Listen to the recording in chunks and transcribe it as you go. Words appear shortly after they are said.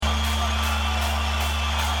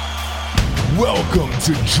Welcome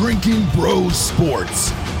to Drinking Bros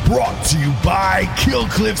Sports, brought to you by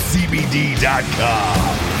KillcliffCBD.com.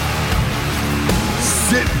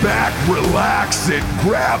 Sit back, relax, and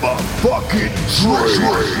grab a fucking drink.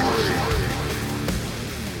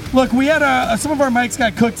 Look, we had some of our mics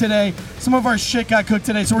got cooked today. Some of our shit got cooked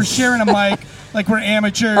today, so we're sharing a mic like we're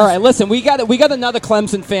amateurs. All right, listen, we got another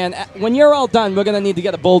Clemson fan. When you're all done, we're going to need to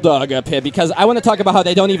get a bulldog up here because I want to talk about how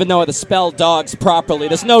they don't even know how to spell dogs properly.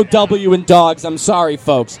 There's no W in dogs. I'm sorry,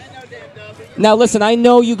 folks. Now, listen, I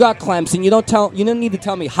know you got Clemson. You don't need to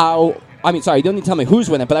tell me how. I mean, sorry, you don't need to tell me who's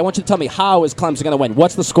winning, but I want you to tell me how is Clemson going to win.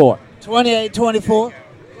 What's the score? 28-24.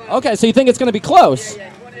 Okay, so you think it's going to be close?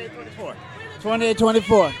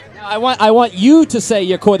 28-24. Now, I want you to say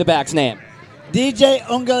your quarterback's name. DJ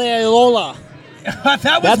Ungaleola.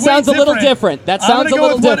 that sounds a little different. That sounds a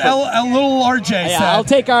little different. A little RJ said. I'll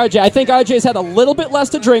take RJ. I think RJ's had a little bit less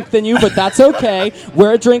to drink than you, but that's okay.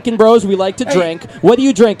 We're drinking bros. We like to drink. What are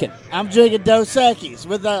you drinking? I'm drinking Dos Equis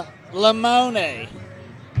with a limone.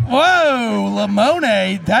 Whoa,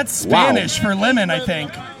 limone. That's Spanish for lemon, I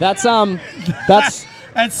think. That's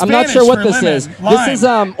That's I'm not sure what this lemon. is. Lime. This is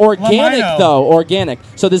organic Limino. though, organic.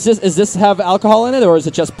 So does this have alcohol in it, or is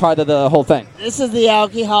it just part of the whole thing? This is the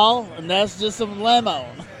alcohol, and that's just some lemon.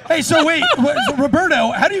 Hey, so wait,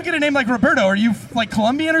 Roberto, how do you get a name like Roberto? Are you like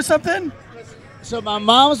Colombian or something? So my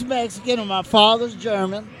mom's Mexican and my father's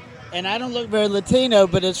German, and I don't look very Latino,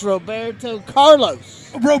 but it's Roberto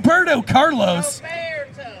Carlos. Roberto Carlos.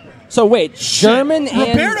 So wait, German Shit.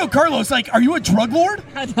 and Roberto Carlos, like, are you a drug lord?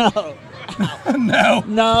 No. No.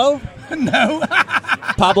 No. No.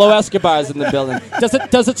 Pablo Escobar's in the building.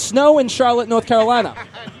 Does it snow in Charlotte, North Carolina?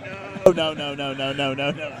 No. Oh,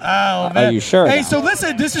 man. Are you sure? Hey, now? so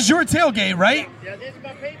listen, this is your tailgate, right? Yeah, these are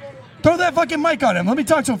my people. Throw that fucking mic on him. Let me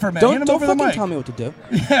talk to him for a minute. Hand him Don't over the fucking mic. tell me what to do.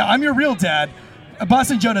 Yeah, I'm your real dad.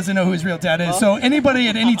 Boston Joe doesn't know who his real dad is, so anybody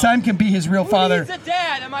at any time can be his real father. He's a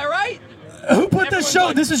dad, am I right? Who put this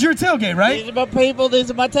show? This is your tailgate, right? These are my people. These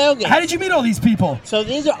are my tailgates. How did you meet all these people? So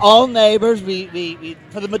these are all neighbors. We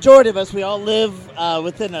for the majority of us, we all live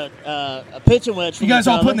within a pitching wedge. You guys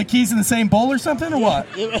all putting the keys in the same bowl or something, or what?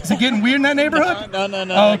 Is it getting weird in that neighborhood? No.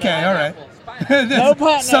 Oh, okay, all right. No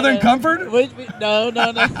pot. Southern Comfort? No.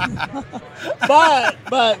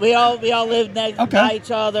 but we all live next by each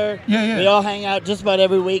other. Yeah. We all hang out just about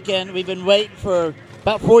every weekend. We've been waiting for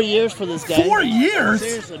about 4 years for this game. 4 years?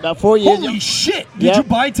 Seriously, about 4 years. Holy shit! Did you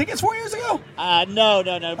buy tickets 4 years ago? No.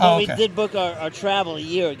 But Oh, okay. we did book our travel a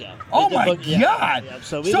year ago. Oh, We did my book- God. Yeah.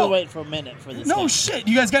 So we've been waiting for a minute for this game. No shit.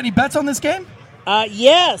 You guys got any bets on this game?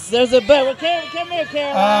 Yes, there's a bet. Come here,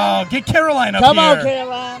 Caroline. Oh, get Caroline up Come here. on,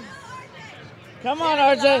 Caroline. Come on,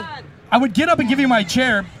 RJ. I would get up and give you my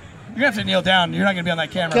chair. You're going to have to kneel down. You're not going to be on that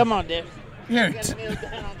camera. Come on, dear. Here.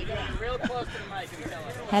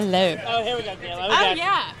 Hello. Oh, here we go, Caroline. Oh,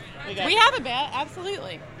 yeah. We have a bet,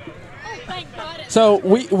 absolutely. Oh, thank God. So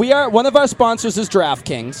we are one of our sponsors is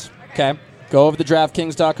DraftKings. Okay, go over to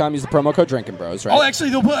DraftKings.com. Use the promo code Drinking Bros. Right? Oh, actually,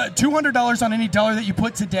 they'll put $200 on any dollar that you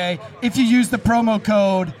put today if you use the promo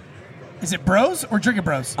code. Is it Bros or Drinking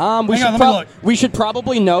Bros? We should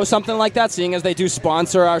probably know something like that, seeing as they do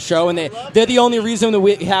sponsor our show, and they're the only reason that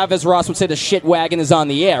we have, as Ross would say, the shit wagon is on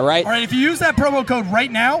the air, right? All right, if you use that promo code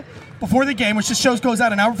right now, before the game, which the show goes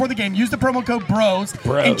out an hour before the game, use the promo code BROS,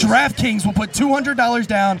 and DraftKings will put $200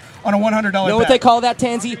 down on a $100 bet. You know what they call that,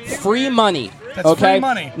 Tansy? Free money. That's okay? free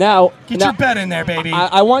money. Now, your bet in there, baby.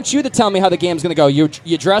 I want you to tell me how the game's going to go. You're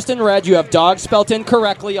dressed in red. You have dog spelt in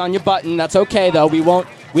correctly on your button. That's okay, though.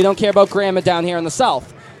 We don't care about grammar down here in the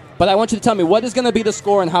South. But I want you to tell me what is going to be the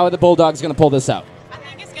score and how are the Bulldogs going to pull this out. I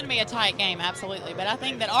think it's going to be a tight game, absolutely. But I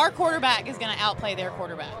think that our quarterback is going to outplay their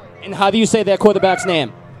quarterback. And how do you say their quarterback's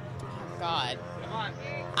name? God.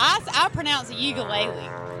 I pronounce it ukulele.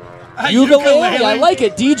 Ukulele. I like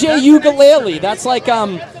it. DJ Ukulele. That's like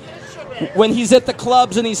when he's at the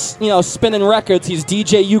clubs and he's spinning records, he's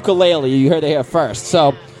DJ Ukulele. You heard it here first.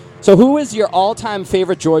 So who is your all-time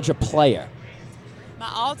favorite Georgia player?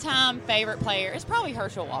 My all-time favorite player is probably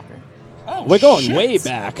Herschel Walker. Oh, we're going shit. way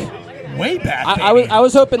back. Way back, I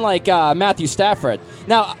was hoping like Matthew Stafford.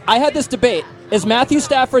 Now, I had this debate. Is Matthew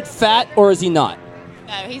Stafford fat or is he not?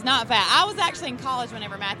 No, he's not fat. I was actually in college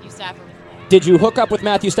whenever Matthew Stafford was playing. Did you hook up with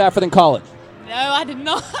Matthew Stafford in college? No, I did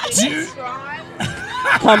not.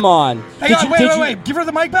 Come on. Hang on, wait. Give her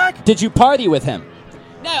the mic back. Did you party with him?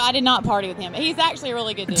 No, I did not party with him. He's actually a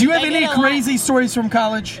really good dude. Do you have any crazy stories from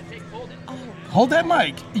college? Hold that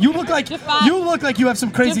mic. You look like you have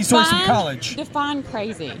some crazy stories from college. Define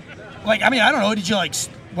crazy. Like, I mean, I don't know. Did you like?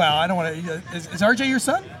 Well, I don't want to. Is RJ your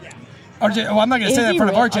son? RJ, well, I'm not going to say Is that in he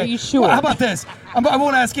front of real? RJ. Are you sure? Well, how about this? I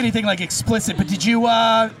won't ask anything like explicit, but did you,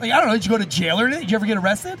 I don't know, did you go to jail or anything? Did you ever get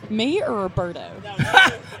arrested? Me or Roberto?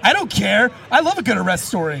 I don't care. I love a good arrest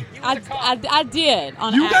story. I did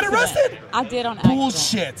on You got accident. arrested? I did on accident.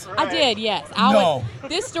 Bullshit. I did, yes.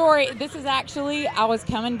 This is actually, I was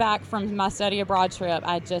coming back from my study abroad trip.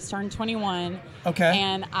 I just turned 21. Okay.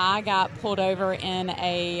 And I got pulled over in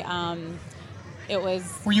a, it was...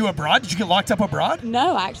 Were you abroad? Did you get locked up abroad?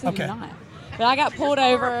 No, I actually Okay. did not. But I got pulled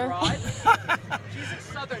over. She's a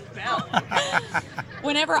Southern belle.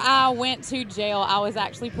 Whenever I went to jail, I was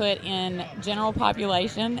actually put in general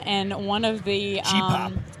population, and one of the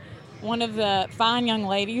fine young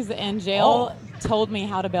ladies in jail told me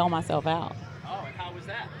how to bail myself out. Oh, and how was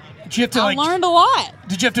that? Did you have to I learned a lot.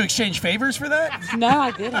 Did you have to exchange favors for that? No,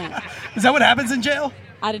 I didn't. Is that what happens in jail?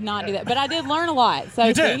 I did not do that, but I did learn a lot. So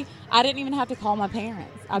You did? see, I didn't even have to call my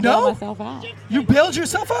parents. I No? bailed myself out. You bailed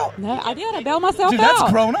yourself out? No, I did. I bailed myself Dude, out.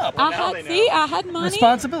 that's grown up. I had money.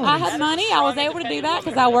 Responsibilities. I had money. I was able to do that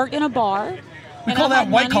because I worked in a bar. We and call I that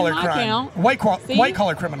had white collar money in my crime. account. See? White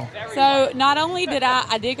collar criminal. So not only did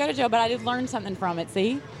I did go to jail, but I did learn something from it.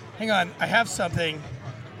 See? Hang on, I have something.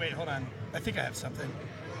 Wait, hold on. I think I have something.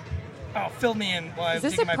 Oh, fill me in while I'm Is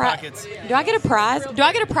this digging a my prize? pockets. Do I get a prize? Do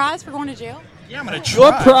I get a prize for going to jail? Yeah, I'm gonna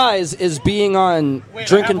Your try. prize is being on Wait, I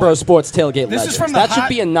Drinking have Bro one. Sports Tailgate This Legends. is from the That should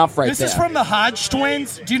be enough right This there. is from the Hodge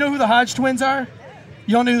twins. Do you know who the Hodge twins are?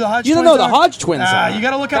 You don't know who the Hodge You twins don't know are? the Hodge twins are. You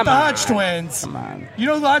got to look up Come the on. Hodge twins. Come on. You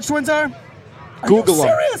know who the Hodge twins are? Are Google you them.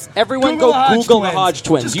 serious? Everyone Google go the Hodge Google the twins. Hodge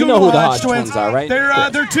twins. Just You know Google who the Hodge twins are, right?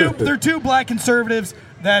 They're two black conservatives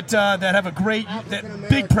that have a great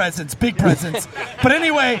big presence. But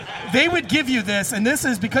anyway, they would give you this, and this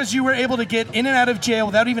is because you were able to get in and out of jail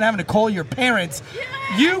without even having to call your parents.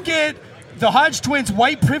 You get the Hodge twins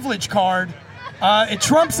white privilege card. It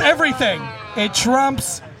trumps everything. It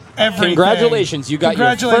trumps everything. Congratulations, you got your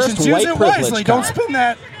Congratulations. first Use white it privilege wisely. card. Don't spend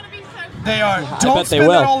that. They are. Don't bet they spend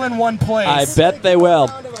will. it all in one place. I bet they will.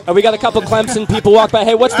 We got a couple Clemson people walk by.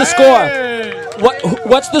 Hey, what's the score? Hey!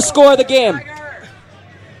 What's the score of the game?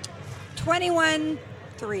 21-3.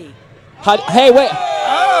 Hey, wait.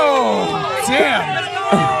 Oh,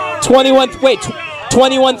 damn.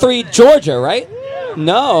 21-3 Georgia, right?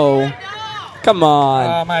 No. Come on.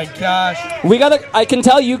 Oh, my gosh. I can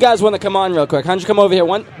tell you guys want to come on real quick. Why don't you come over here?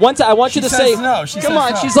 Once I want you She to says say no. She come says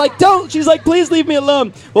on. no. She's like, don't. She's like, please leave me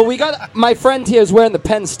alone. Well, we got my friend here is wearing the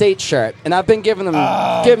Penn State shirt, and I've been giving him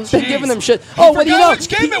been giving him shit. Oh, what do you know? Which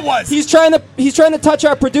game it was. He's trying to touch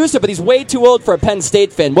our producer, but he's way too old for a Penn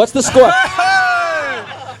State fan. What's the score?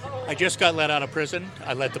 I just got let out of prison.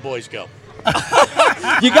 I let the boys go.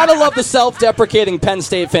 You gotta love the self-deprecating Penn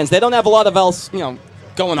State fans. They don't have a lot of else,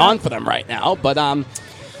 going on for them right now. But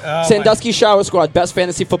Sandusky Shower Squad, best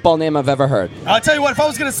fantasy football name I've ever heard. I'll tell you what. If I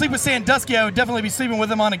was going to sleep with Sandusky, I would definitely be sleeping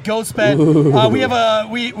with him on a Ghost Bed. We have a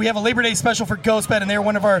Labor Day special for Ghost Bed, and they're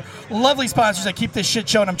one of our lovely sponsors that keep this shit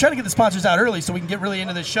show. And I'm trying to get the sponsors out early so we can get really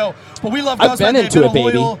into this show. But we love Ghost I've been Bed. into it,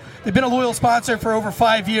 baby. They've been a loyal sponsor for over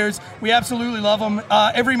 5 years. We absolutely love them.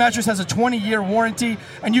 Every mattress has a 20-year warranty,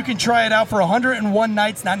 and you can try it out for 101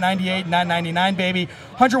 nights, not 98, not 99, baby.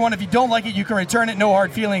 101. If you don't like it, you can return it. No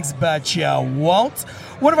hard feelings, but you won't.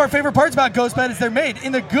 One of our favorite parts about Ghost Bed is they're made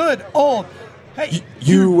in the good old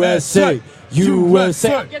USA.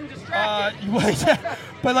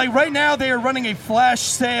 But like right now, they are running a flash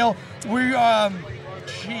sale.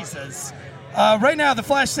 Jesus. Right now, the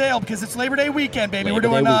flash sale, because it's Labor Day weekend, baby. Labor We're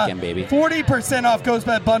doing Day weekend, baby. 40% off Ghost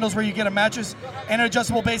Bed bundles where you get a mattress and an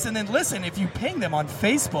adjustable base. And then listen, if you ping them on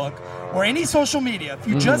Facebook or any social media, if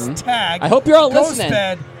you just tag I hope you're all Ghost listening.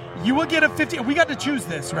 Bed, you will get a 50. We got to choose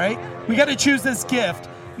this, right? We got to choose this gift.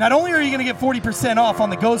 Not only are you going to get 40% off on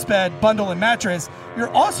the Ghost Bed bundle and mattress, you're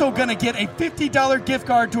also going to get a $50 gift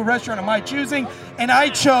card to a restaurant of my choosing, and I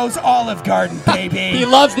chose Olive Garden, baby. He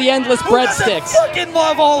loves the endless Who doesn't breadsticks. fucking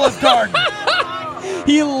love Olive Garden?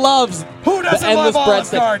 He loves Who doesn't the endless love Olive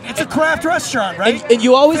breadsticks. Garden? It's a craft restaurant, right? And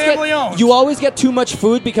you always Family owned. you always get too much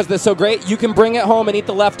food because they're so great. You can bring it home and eat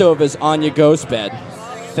the leftovers on your Ghost Bed.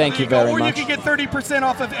 Thank you very or much. you can get 30%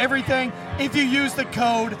 off of everything if you use the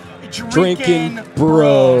code Drinking Drinking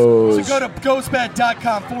Bros. So go to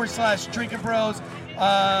ghostbed.com/Drinking Bros.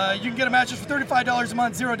 You can get a mattress for $35 a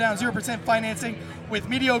month, 0 down, 0% financing with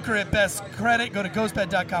mediocre at best credit. Go to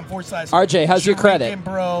ghostbed.com/. RJ, how's your credit? Drinking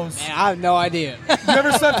Bros. Man, I have no idea. You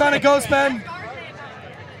ever slept on a Ghost Bed?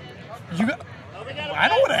 I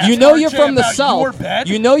don't want to ask You know RJ you're from the about your South. bed.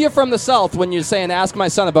 You know you're from the South when you're saying, ask my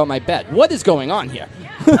son about my bed. What is going on here?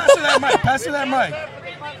 Pass her that mic. Pass her that mic.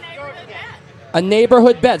 A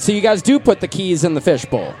neighborhood bed. So you guys do put the keys in the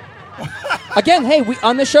fishbowl. Again, hey,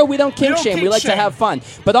 on this show, we don't kink shame. We like to have fun.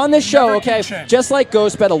 But on this show, okay, just like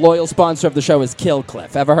GhostBed, a loyal sponsor of the show is Kill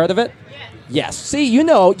Cliff. Ever heard of it? Yes. See, you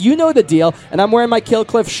know the deal, and I'm wearing my Kill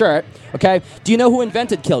Cliff shirt, okay? Do you know who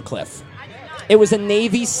invented Kill Cliff? It was a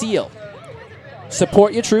Navy SEAL.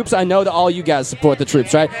 Support your troops. I know that all you guys support the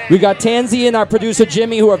troops, right? We got Tansy and our producer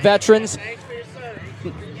Jimmy, who are veterans.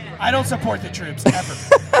 I don't support the troops,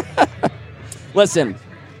 ever. Listen,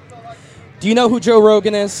 do you know who Joe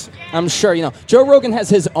Rogan is? I'm sure you know. Joe Rogan has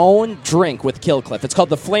his own drink with Kill Cliff. It's called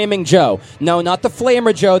the Flaming Joe. No, not the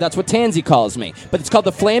Flamer Joe. That's what Tansy calls me. But it's called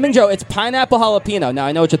the Flaming Joe. It's pineapple jalapeno. Now,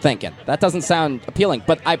 I know what you're thinking. That doesn't sound appealing.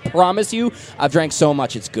 But I promise you, I've drank so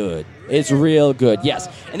much, it's good. It's real good, yes.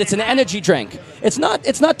 And it's an energy drink. It's not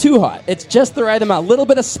too hot. It's just the right amount. A little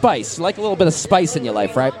bit of spice. You like a little bit of spice in your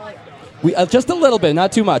life, right? Just a little bit,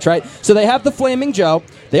 not too much, right? So they have the Flaming Joe.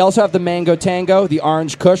 They also have the Mango Tango, the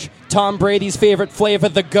Orange Kush, Tom Brady's favorite flavor,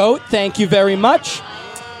 the Goat. Thank you very much.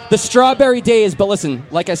 The Strawberry Days, but listen,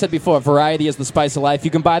 like I said before, variety is the spice of life.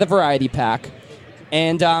 You can buy the variety pack.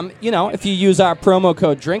 And, if you use our promo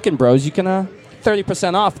code Drinkin' Bros, you can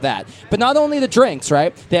 30% off that. But not only the drinks,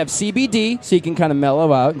 right? They have CBD, so you can kind of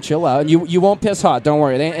mellow out and chill out. And you won't piss hot, don't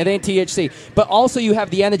worry. It ain't THC. But also you have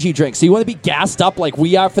the energy drink. So you want to be gassed up like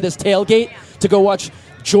we are for this tailgate to go watch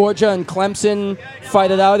Georgia and Clemson fight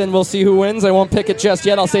it out, and we'll see who wins. I won't pick it just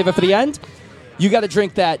yet. I'll save it for the end. You got to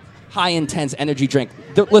drink that high-intense energy drink.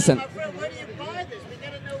 Listen.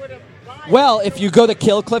 Well, if you go to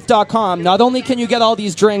killcliff.com, not only can you get all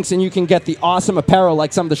these drinks and you can get the awesome apparel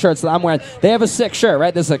like some of the shirts that I'm wearing, they have a sick shirt,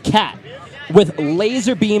 right? There's a cat with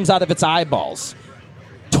laser beams out of its eyeballs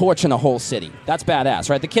torching a whole city. That's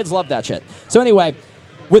badass, right? The kids love that shit. So anyway,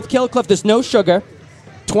 with Kill Cliff, there's no sugar,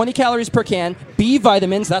 20 calories per can, B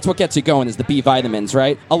vitamins, that's what gets you going is the B vitamins,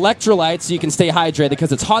 right? Electrolytes so you can stay hydrated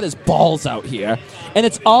because it's hot as balls out here. And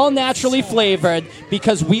it's all naturally flavored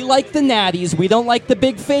because we like the natties. We don't like the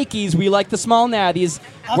big fakies. We like the small natties.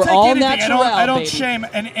 We're all natural. I don't baby. shame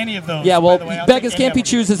any of those. Yeah, well, beggars can't be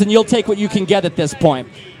choosers, and you'll take what you can get at this point.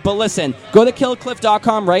 But listen, go to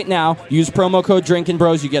killcliff.com right now. Use promo code Drinkin'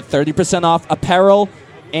 Bros. You get 30% off apparel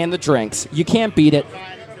and the drinks. You can't beat it.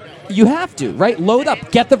 You have to, right? Load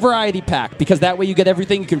up. Get the variety pack because that way you get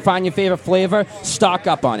everything. You can find your favorite flavor. Stock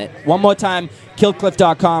up on it. One more time,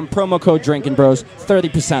 killcliff.com, promo code Drinkin' Bros,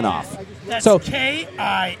 30% off. That's so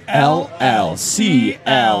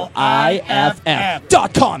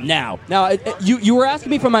KILLCLIFF.com now. Now, you were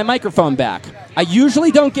asking me for my microphone back. I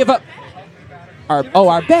usually don't give up. Our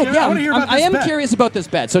bed. Yeah, I am curious about this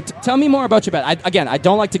bed. So tell me more about your bed. I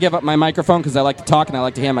don't like to give up my microphone because I like to talk and I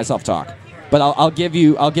like to hear myself talk. But I'll give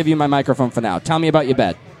you my microphone for now. Tell me about your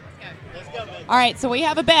bet. All right, so we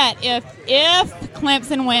have a bet. If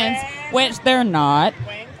Clemson wins, which they're not,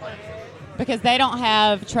 because they don't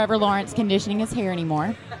have Trevor Lawrence conditioning his hair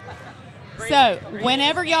anymore. So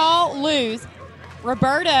whenever y'all lose,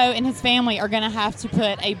 Roberto and his family are going to have to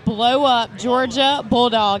put a blow-up Georgia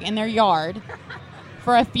Bulldog in their yard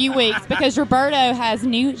for a few weeks because Roberto has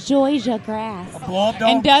new Georgia grass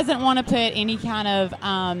and doesn't want to put any kind of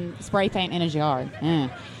spray paint in his yard.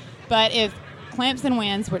 But if Clemson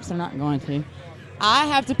wins, which they're not going to, I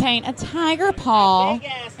have to paint a tiger paw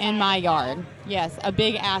in my yard. Yes, a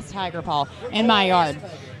big-ass tiger paw in my yard.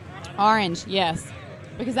 Orange, yes.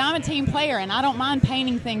 Because I'm a team player, and I don't mind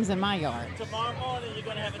painting things in my yard. Tomorrow morning, you're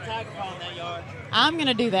going to have a tiger paw in that yard. I'm going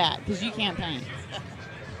to do that because you can't paint.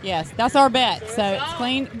 Yes, that's our bet. So it's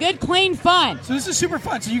clean, good, clean fun. So this is super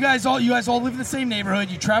fun. So you guys all live in the same neighborhood.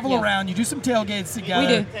 You travel around. You do some tailgates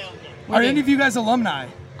together. We do. Are any of you guys alumni?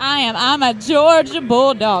 I am. I'm a Georgia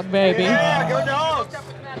Bulldog, baby. Yeah, go dogs.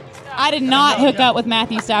 I did not hook up with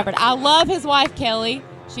Matthew Stafford. I love his wife, Kelly.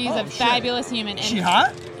 She's a fabulous human. And she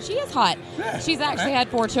hot? She is hot. Yeah, She's actually had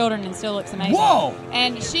 4 children and still looks amazing. Whoa!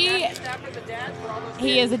 And he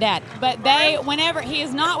is a dad. But he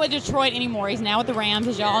is not with Detroit anymore. He's now with the Rams,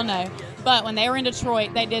 as y'all know. But when they were in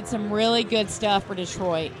Detroit, they did some really good stuff for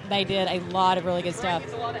Detroit. They did a lot of really good stuff.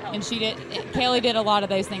 And Kelly did a lot of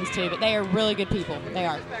those things too. But they are really good people. They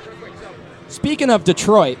are. Speaking of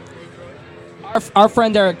Detroit, our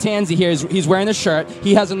friend Eric Tansey here, he's wearing a shirt.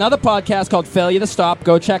 He has another podcast called Failure to Stop.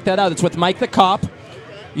 Go check that out. It's with Mike the Cop.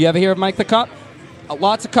 You ever hear of Mike the Cop?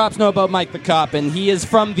 Lots of cops know about Mike the Cop, and he is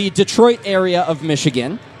from the Detroit area of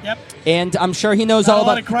Michigan. Yep. And I'm sure he knows all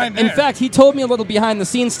about of crime In there. fact, he told me a little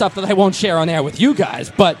behind-the-scenes stuff that I won't share on air with you guys,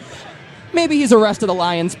 but maybe he's arrested a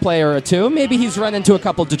Lions player or two. Maybe he's run into a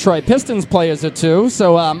couple Detroit Pistons players or two.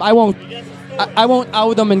 So I won't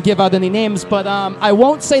out them and give out any names, but I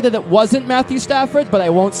won't say that it wasn't Matthew Stafford, but I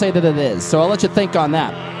won't say that it is. So I'll let you think on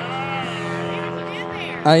that.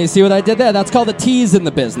 You see what I did there? That's called a tease in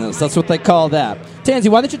the business. That's what they call that. Tansy,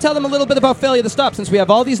 why don't you tell them a little bit about Failure to Stop, since we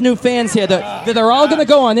have all these new fans here that are all going to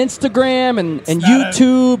go on Instagram and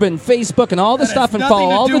YouTube and Facebook and all the stuff and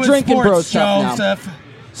follow all the Drinking Bros stuff now.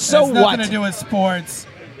 So what? Nothing to do with sports.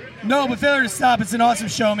 No, but Failure to Stop, it's an awesome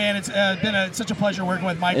show, man. It's been such a pleasure working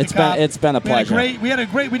with Mike the Cop. It's been a pleasure. We did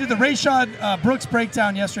the Rayshad Brooks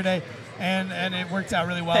breakdown yesterday, and it worked out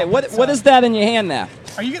really well. Hey, what is that in your hand there?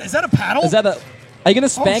 Is that a paddle? Are you going to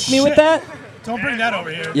spank me with that? Don't bring that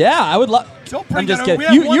over here. Yeah, I would love. Don't bring I'm just that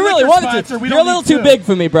kidding. over. You really wanted to. You're a little too big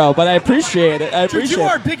for me, bro, but I appreciate it. Dude, you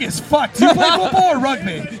are big as fuck. Do you play football or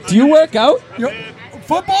rugby? Do you work out?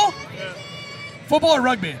 Football? Football or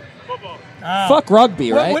rugby? Football. Fuck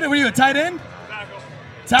rugby, right? What were you, a tight end?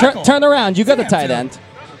 Tackle. Turn around. You got a tight end.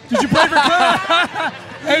 Did you play for Clemson?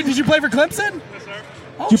 Hey, did you play for Clemson? Yes, sir.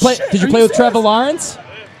 Oh, Did you play with Trevor Lawrence?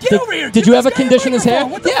 Get over here. Did you ever condition his hair?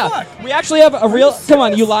 What the fuck? We actually have a real. Come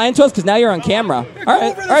on, you lying to us because now you're on camera.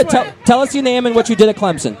 All right. Tell us your name and what you did at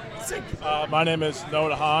Clemson. My name is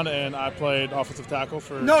Noah Dahan, and I played offensive tackle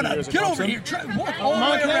for 2 years at Clemson. Get over here. Walk all the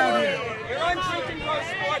way around here. You're on Drinking Bros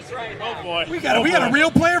Sports right now. Oh boy. We got a real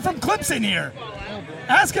player from Clemson here.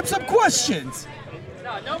 Ask him some questions.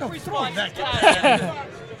 No free spots.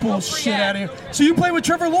 Bullshit out of here. So you play with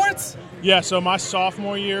Trevor Lawrence? Yeah, so my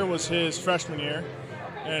sophomore year was his freshman year,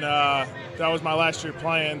 and that was my last year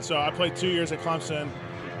playing. So I played 2 years at Clemson,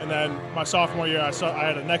 and then my sophomore year I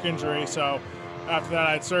had a neck injury. So after that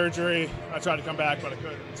I had surgery. I tried to come back, but I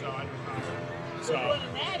couldn't. So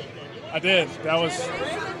I did. That was.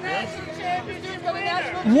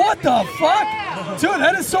 What the fuck? Dude,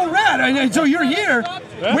 that is so rad. So you're here.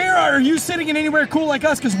 Yeah. Where are you sitting in anywhere cool like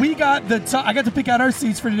us? Because I got to pick out our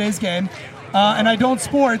seats for today's game. And I don't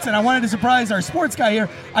sports, and I wanted to surprise our sports guy here.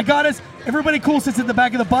 I got us, everybody cool sits at the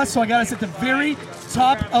back of the bus, so I got us at the very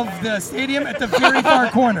top of the stadium at the very far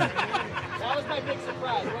corner. That was my big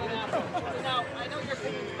surprise. Now, I know you're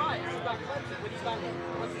picking bias about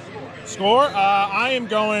Clemson. What's the score? I am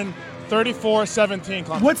going 34-17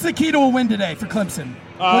 Clemson. What's the key to a win today for Clemson?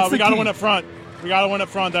 We got to win up front. We got to win up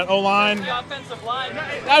front. That O-line. The offensive line.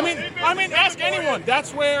 I mean, ask anyone.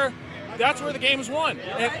 That's where the game is won.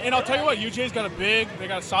 And I'll tell you what, UGA's got they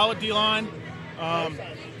got a solid D-line.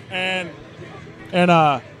 And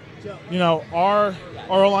you know, our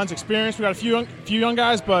O-line's experienced. We got a few young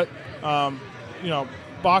guys, but you know,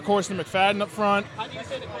 Bockhorst and McFadden up front. How do you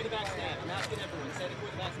say the quarterback's name? I'm asking everyone. Say the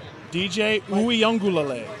quarterback's name. DJ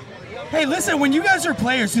Uyunglele. Hey, listen, when you guys are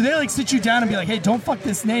players, do they like sit you down and be like, hey, don't fuck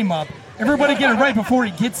this name up? Everybody get it right before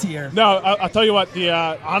he gets here. No, I'll tell you what.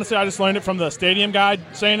 Honestly, I just learned it from the stadium guy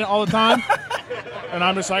saying it all the time, and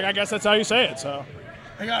I'm just like, I guess that's how you say it. So,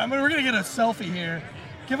 we're gonna get a selfie here.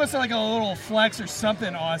 Give us like a little flex or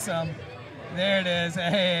something awesome. There it is.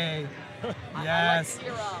 Hey, yes.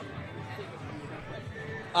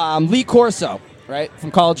 Lee Corso, right,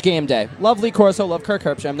 from College Game Day. Love Lee Corso. Love Kirk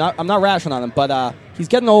Herbstreit. I'm not rashing on him, but he's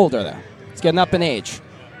getting older there. He's getting up in age.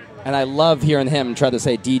 And I love hearing him try to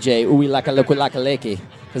say DJ Uwi-Laka-Laka-Leki,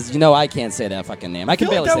 because you know I can't say that fucking name. I can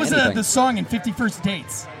barely say anything. That was the song in 51st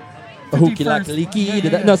Dates.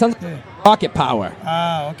 Hooky-Laka-Leki. No, it sounds like Rocket Power.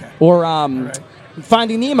 Oh, okay. Or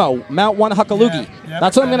Finding Nemo, Mount Wanahakalugi.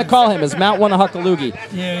 That's what I'm going to call him, is Mount Wanahakalugi.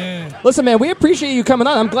 Yeah. Listen, man, we appreciate you coming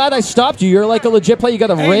on. I'm glad I stopped you. You're like a legit player. You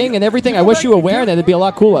got a ring and everything. I wish you were wearing it. It'd be a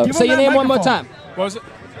lot cooler. Say your name one more time. What was it?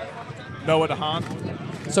 Noah Dahan.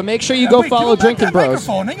 So make sure you go follow Drinking Bros.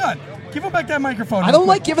 Hang on. Give him back that microphone. I don't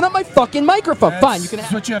like giving up my fucking microphone. Fine, you can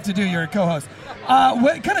That's what you have to do. You're a co-host.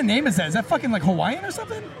 What kind of name is that? Is that fucking like Hawaiian or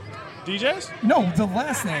something? DJ's? No, the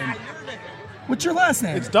last name. What's your last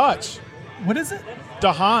name? It's Dutch. What is it?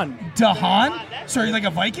 Dahan. Dahan? So you're like a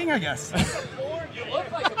Viking, I guess. You look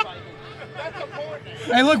like a Viking.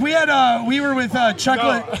 Hey, look, we were with Chuck.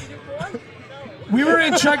 No. We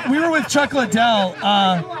were with Chuck Liddell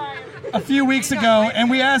a few weeks ago, and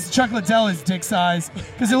we asked Chuck Liddell his dick size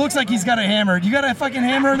because it looks like he's got a hammer. You got a fucking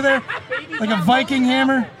hammer over there, like a Viking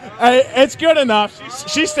hammer? It's good enough.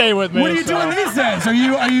 She stayed with me. What are you doing these days? Are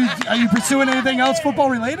you pursuing anything else football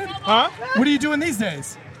related? Huh? What are you doing these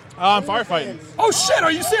days? I'm firefighting. Oh shit!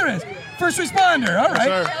 Are you serious? First responder. All right.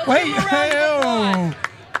 Yes, Wait.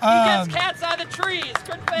 He gets cats out of the trees.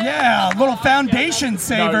 Yeah, a little foundation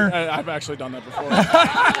saver. No, I've actually done that before.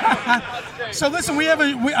 So listen,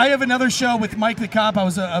 I have another show with Mike the Cop. I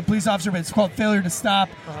was a police officer, but it's called Failure to Stop.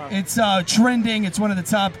 It's trending. It's one of the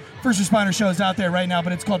top first responder shows out there right now,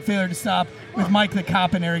 but it's called Failure to Stop with Mike the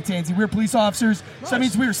Cop and Eric Tansey. We're police officers, so that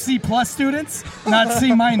means we're C+ students, not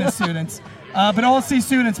C- students. But all C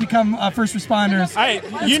students become first responders. Hey,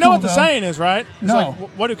 you know what the saying is, right? It's No. like,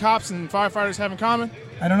 what do cops and firefighters have in common?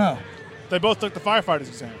 I don't know. They both took the firefighter's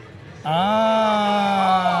exam.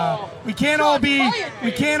 We can't all be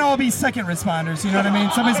second responders. You know what I mean?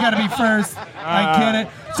 Somebody's got to be first. I get it.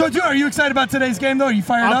 So, dude, are you excited about today's game though? Are you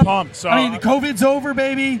fired up? I'm pumped. So, I mean, COVID's over,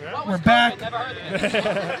 baby. We're back. You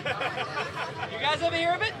guys ever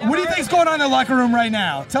hear of it? What do you think's going on in the locker room right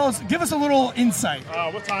now? Tell us. Give us a little insight.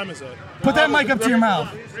 What time is it? Put that mic up to your mouth.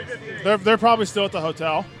 They're probably still at the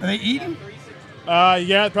hotel. Are they eating?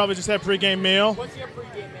 Yeah, probably just had a pregame meal. What's your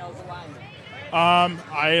pregame meal as a lineman?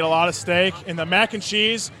 I ate a lot of steak and the mac and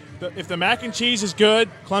cheese. If the mac and cheese is good,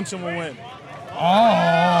 Clemson will win.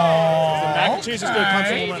 Oh. If the mac and cheese is good,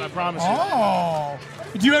 Clemson will win. I promise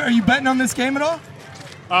you. Are you betting on this game at all?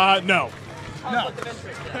 No. No.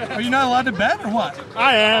 Are you not allowed to bet or what?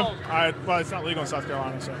 I am. Well, it's not legal in South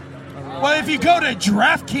Carolina, so. Well, if you go to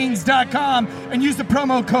DraftKings.com and use the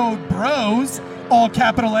promo code BROS, all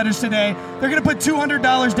capital letters today, they're going to put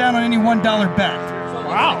 $200 down on any $1 bet.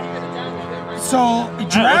 Wow. So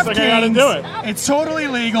looks like I gotta do it. It's totally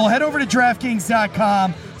legal. Head over to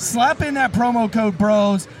DraftKings.com, slap in that promo code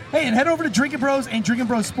BROS. Hey, and head over to Drinking Bros and Drinking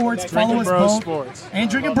Bros Sports. Follow us both. Sports.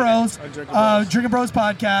 And Drinking Bros. Drinking Bros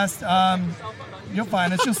Podcast. You'll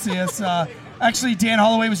find us. You'll see us. Actually, Dan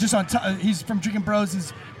Holloway was just on. He's from Drinking Bros.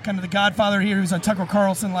 He's kind of the godfather here. He was on Tucker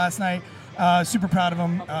Carlson last night. Super proud of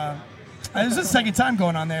him. This is the second time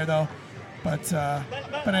going on there, though. But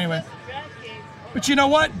anyway. But you know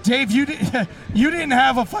what, Dave? You didn't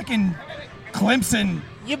have a fucking Clemson.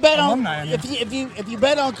 You bet alumni on in if you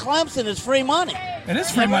bet on Clemson, it's free money. It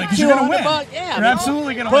is free money because you're going to win. Yeah, you're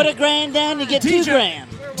absolutely going to win. Put $1,000 down, you get $2,000.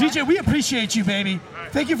 DJ, we appreciate you, baby.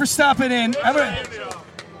 Thank you for stopping in.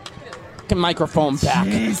 Microphone back.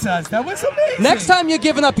 Jesus, that was amazing. Next time you're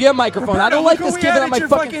giving up your microphone. Roberto, I don't like this we giving up my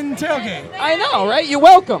fucking tailgate. I know, right? You're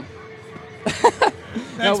welcome.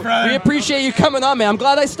 Thanks, brother. We appreciate you coming on, man. I'm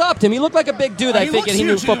glad I stopped him. He looked like a big dude. I figured he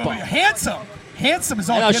knew football. Handsome is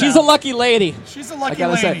all. I know, she's a lucky lady. She's a lucky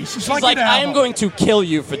lady. She's lucky like, to have I am him. going to kill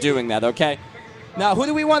you for doing that. Okay. Now, who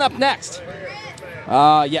do we want up next?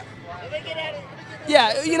 Yeah.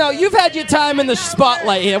 Yeah, you know, you've had your time in the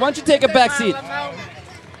spotlight here. Why don't you take a back seat?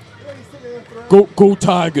 Go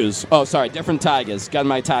Tigers. Oh, sorry, different Tigers. Got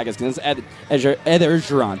my Tigers. This is Ed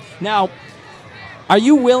Ergeron. Now, are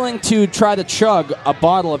you willing to try to chug a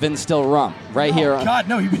bottle of Instill rum right here? God,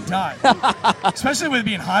 no, you would die. Especially with it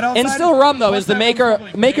being hot outside. Instill rum, though, is the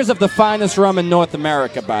makers of the finest rum in North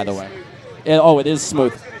America, by the way. It is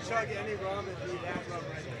smooth.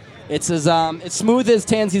 It's as smooth as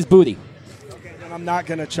Tansy's booty. I'm not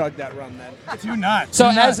going to chug that rum then. Do not. So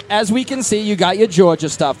as we can see, you got your Georgia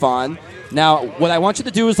stuff on. Now, what I want you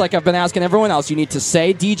to do is, like I've been asking everyone else, you need to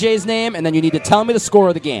say DJ's name, and then you need to tell me the score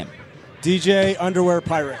of the game. DJ Underwear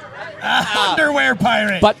Pirate. Underwear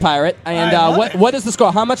Pirate. Butt Pirate. And what is the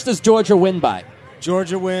score? How much does Georgia win by?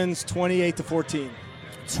 Georgia wins 28-14.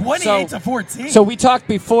 28-14. So we talked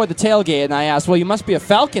before the tailgate, and I asked, well, you must be a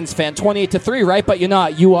Falcons fan, 28-3, right? But you're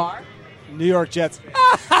not. You are? New York Jets.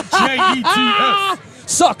 Jets.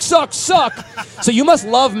 Suck. So you must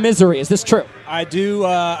love misery. Is this true? I do.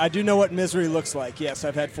 I do know what misery looks like. Yes,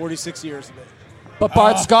 I've had 46 years of it. But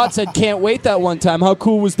Bart Scott said, can't wait that one time. How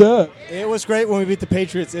cool was that? It was great when we beat the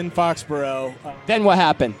Patriots in Foxborough. Then what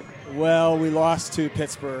happened? Well, we lost to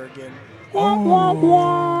Pittsburgh.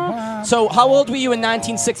 So how old were you in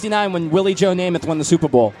 1969 when Willie Joe Namath won the Super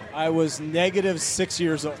Bowl? I was -6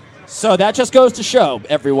 years old. So that just goes to show,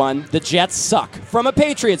 everyone, the Jets suck. From a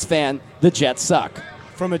Patriots fan, the Jets suck.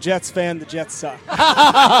 From a Jets fan, the Jets suck.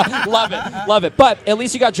 Love it. But at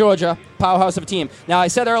least you got Georgia, powerhouse of a team. Now, I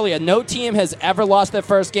said earlier, no team has ever lost their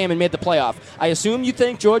first game and made the playoff. I assume you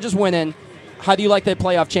think Georgia's winning. How do you like their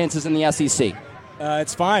playoff chances in the SEC?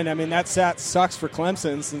 It's fine. I mean, that sucks for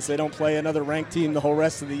Clemson since they don't play another ranked team the whole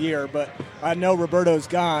rest of the year. But I know Roberto's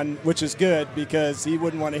gone, which is good because he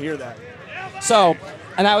wouldn't want to hear that. So,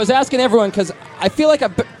 and I was asking everyone because I feel like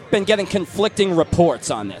I've been getting conflicting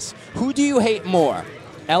reports on this. Who do you hate more,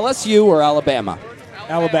 LSU or Alabama?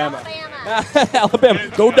 Alabama. Alabama.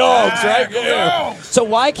 Go Dogs, right? Yeah. So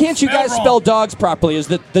why can't you guys spell dogs properly? Is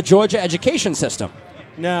the Georgia education system?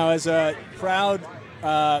 No, as a proud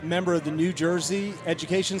member of the New Jersey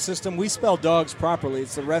education system, we spell dogs properly.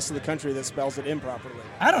 It's the rest of the country that spells it improperly.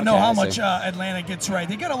 I don't know how much Atlanta gets right.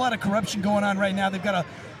 They got a lot of corruption going on right now. They've got a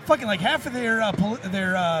fucking half of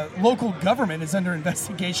their local government is under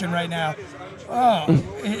investigation right now. Oh,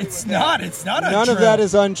 it's not untrue. None of that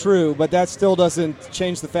is untrue, but that still doesn't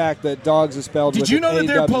change the fact that dogs is spelled with Did you know that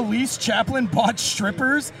their AW. police chaplain bought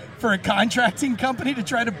strippers for a contracting company to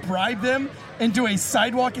try to bribe them into a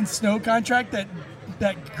sidewalk and snow contract that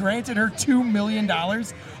granted her $2 million?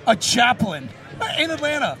 A chaplain In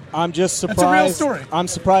Atlanta. I'm just surprised. That's a real story. I'm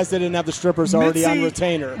surprised they didn't have the strippers already on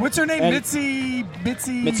retainer. What's her name? And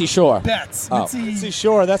Mitzi Shore. Betts. Oh. Mitzi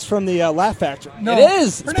Shore. That's from the Laugh Factory. No, it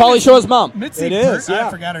is. her It's name Pauly Shore's mom. Mitzi. It is, yeah.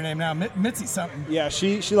 I forgot her name now. Mitzi something. Yeah,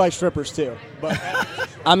 she likes strippers too. But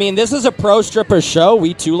I mean, this is a pro strippers show.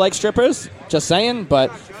 We too like strippers. Just saying.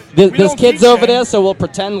 But there's don't kids keep over saying. there, so we'll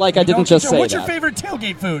pretend like I didn't just say What's that. your favorite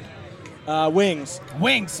tailgate food? wings.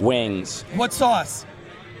 Wings. What sauce?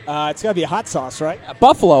 It's got to be a hot sauce, right?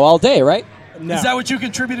 Buffalo all day, right? No. Is that what you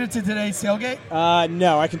contributed to today's tailgate?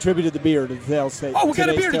 No, I contributed the beer to the tailgate. Oh, what kind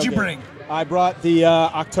of today's beer did you tailgate. bring? I brought the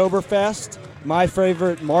Oktoberfest, my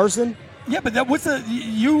favorite Marzen. Yeah, but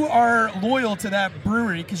you are loyal to that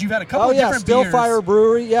brewery because you've had a couple of different Still beers. Fire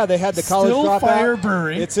Brewery. Yeah, they had the college Still dropout. Fire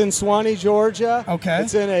Brewery. It's in Swanee, Georgia. Okay.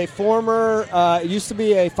 It's in a former, it used to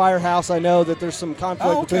be a firehouse. I know that there's some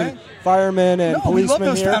conflict between firemen and No, we love policemen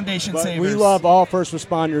those here. foundation but savers. We love all first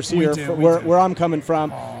responders We here, do, we where, do. where I'm coming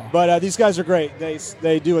from. But these guys are great.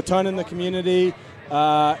 They do a ton in the community,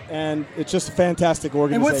 and it's just a fantastic And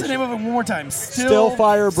organization. what's the name of it one more time? Still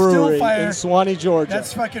Fire Brewery Still Fire. in Swanee, Georgia.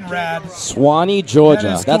 That's fucking rad. Swanee, Georgia.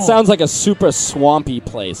 That is That cool. sounds like a super swampy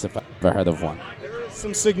place if I've ever heard of one.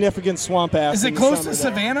 Some significant swamp ass. Is in it the close summer to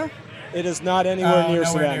there. Savannah? It is not anywhere near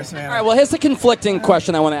Savannah. All right, well, here's the conflicting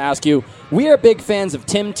question I want to ask you. We are big fans of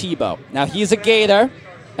Tim Tebow. Now, he's a Gator,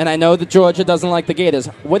 and I know that Georgia doesn't like the Gators.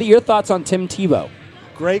 What are your thoughts on Tim Tebow?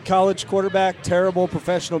 Great college quarterback, terrible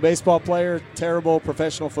professional baseball player, terrible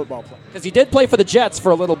professional football player. Because he did play for the Jets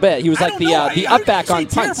for a little bit. He was like the upback on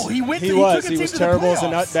punts. He was terrible as a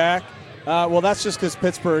nutback. Well, that's just because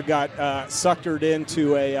Pittsburgh got suckered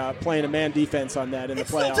into playing a man defense on that in the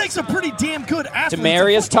playoffs. Still takes a pretty damn good athlete.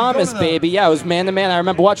 Demarius Thomas, baby. Yeah, it was man-to-man. I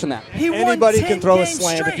remember watching that. Anybody can throw a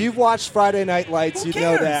slant. If you've watched Friday Night Lights, you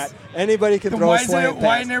know that. Anybody can Then throw why a isn't slant. it- why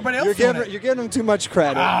pass. isn't everybody else You're doing giving them too much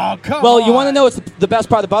credit. Oh, come Well, on. you want to know what's the best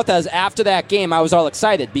part about that is after that game, I was all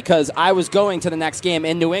excited because I was going to the next game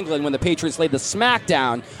in New England when the Patriots laid the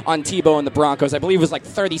smackdown on Tebow and the Broncos. I believe it was like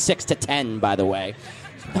 36-10, by the way.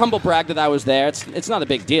 Humble brag that I was there. It's not a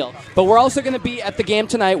big deal. But we're also going to be at the game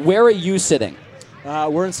tonight. Where are you sitting?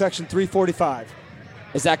 We're in section 345.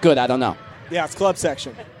 Is that good? I don't know. Yeah, it's club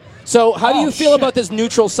section. So how do you feel about this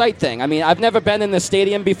neutral site thing? I mean, I've never been in the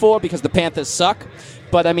stadium before because the Panthers suck.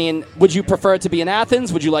 But, I mean, would you prefer it to be in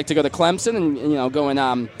Athens? Would you like to go to Clemson and go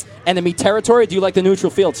in enemy territory? Do you like the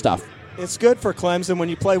neutral field stuff? It's good for Clemson. When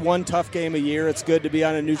you play one tough game a year, it's good to be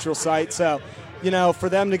on a neutral site. So, for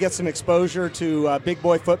them to get some exposure to big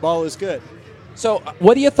boy football is good. So,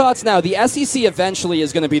 what are your thoughts now? The SEC eventually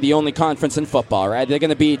is going to be the only conference in football, right? They're going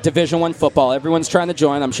to be Division I football. Everyone's trying to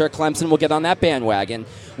join. I'm sure Clemson will get on that bandwagon.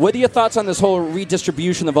 What are your thoughts on this whole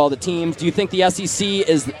redistribution of all the teams? Do you think the SEC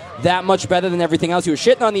is that much better than everything else? You were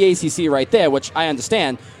shitting on the ACC right there, which I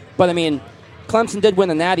understand. But, I mean, Clemson did win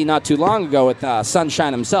a natty not too long ago with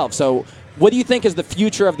Sunshine himself. So, what do you think is the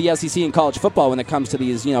future of the SEC in college football when it comes to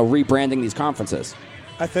these, rebranding these conferences?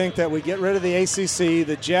 I think that we get rid of the ACC,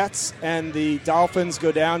 the Jets and the Dolphins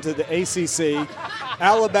go down to the ACC,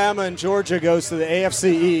 Alabama and Georgia goes to the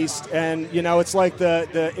AFC East, and, it's like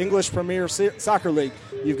the English Premier Soccer League.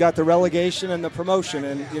 You've got the relegation and the promotion,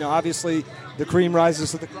 and, obviously the cream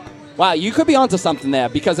rises to the top. Wow, you could be onto something there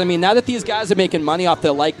because, now that these guys are making money off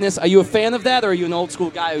their likeness, are you a fan of that or are you an old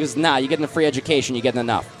school guy who's, you're getting a free education, you're getting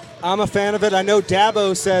enough? I'm a fan of it. I know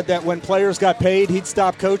Dabo said that when players got paid, he'd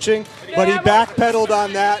stop coaching, but he backpedaled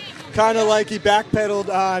on that, kind of like he backpedaled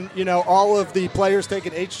on, all of the players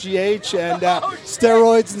taking HGH and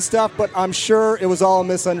steroids and stuff, but I'm sure it was all a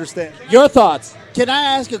misunderstanding. Your thoughts? Can I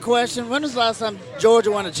ask a question? When was the last time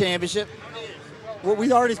Georgia won a championship? Well,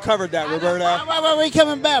 we already covered that, Roberto. Why are we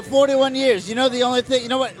coming back 41 years? You know the only thing,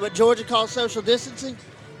 what Georgia calls social distancing?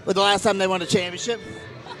 Was the last time they won a championship?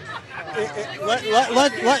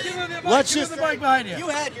 Let's just. You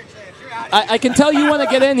had your chance. I can tell you want to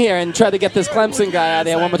get in here and try to get this Clemson guy out of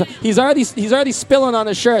there one more time. He's already spilling on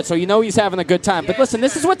his shirt, so he's having a good time. But listen,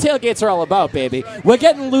 this is what tailgates are all about, baby. We're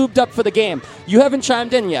getting lubed up for the game. You haven't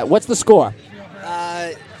chimed in yet. What's the score?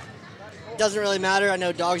 Doesn't really matter. I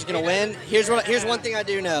know Dog's going to win. Here's one thing I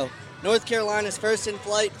do know. North Carolina's first in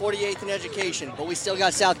flight, 48th in education, but we still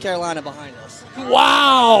got South Carolina behind us.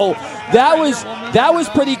 Wow, that was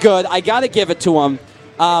pretty good. I got to give it to him.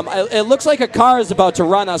 It looks like a car is about to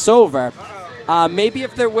run us over. Maybe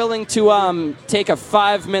if they're willing to take a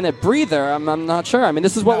 5-minute breather, I'm not sure.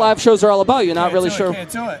 This is what live shows are all about. You're not really sure. Can't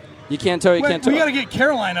do it. You can't do it. You can't do it. We got to get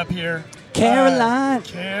Caroline up here. Caroline.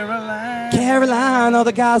 Caroline. Caroline. All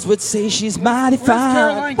the guys would say she's mighty fine.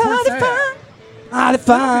 Caroline Mighty Corsair? fine. I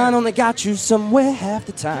define only got you somewhere half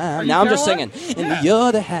the time. you Now I'm just Caroline? singing. Yeah. And the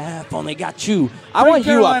other half only got you. I Bring want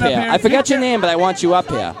you Caroline up up here. here. I forget your name, but I want you up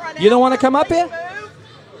here. You don't want to come up here?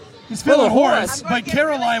 He's feeling Little hoarse, horse. but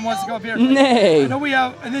Caroline wants to go up here. Nay. I know we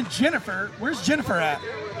have, and then Jennifer. Where's Jennifer at?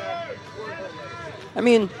 I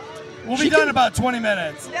mean, We'll be she done can- in about 20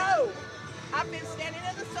 minutes. No, I've been standing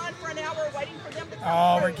in the sun for an hour waiting for them to come.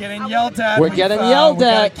 Oh, we're getting yelled at. We're getting We've, yelled we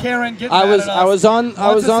got at. Karen getting I mad was at I us. was on I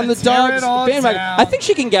Wants was us on to the tear dogs it all bandwagon. down. I think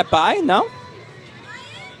she can get by. No,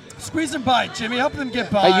 Squeeze them by, Jimmy. Help them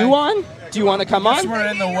get by. are you on? Do you want to come Yes, on? we're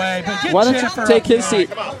in the way, but get Why don't Jennifer you take up his here.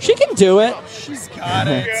 seat? She can do it. She's got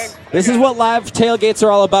it. This is what live tailgates are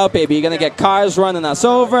all about, baby. You're gonna get cars running us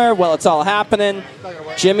over while it's all happening.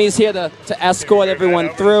 Jimmy's here to escort everyone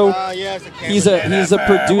through. He's a What's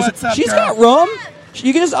producer. up, She's girl? got room.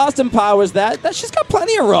 You can just Austin Powers that. She's got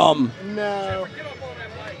plenty of room. No.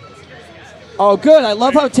 Oh, good. I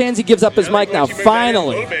love how Tansy gives up his mic now. A little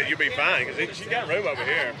Finally, bit, you'll be fine because she got room over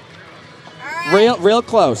here. real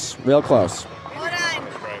close, real close. Hold on.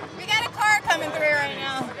 We got a car coming through right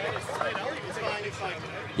now.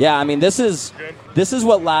 Yeah, I mean this is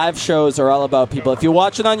what live shows are all about, people. If you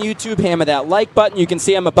watch it on YouTube, hammer that like button. You can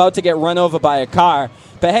see I'm about to get run over by a car.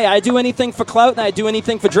 But hey, I do anything for clout and I do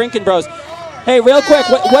anything for Drinking Bros. Hey, real quick,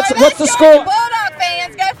 what's the score? Bulldog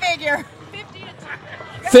fans, go figure.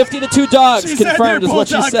 50 to 2 dogs She said confirmed they're is what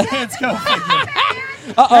she Bulldog said. fans, go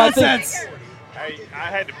figure. Uh-oh, I think Nonsense. Hey, I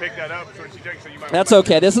had to pick that up so she drinks, so you might. that's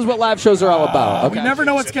okay. This is what live shows are all about. Okay. We never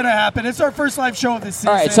know what's going to happen. It's our first live show of this season.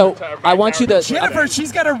 All right, so I want you to. Jennifer,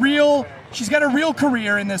 she's got a real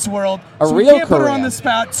career in this world. A so real we can't put her on career. the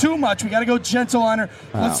spot too much. We got to go gentle on her.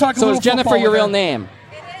 Let's talk a So little is Jennifer football your with real her. name?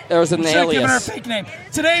 There was an We should have given her a alias. fake name.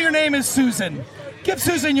 Today your name is Susan. Give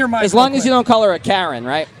Susan your mic. As long as you don't call her a Karen,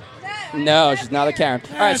 right? No, she's not a Karen.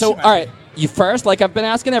 All right, so she all right, you first, like I've been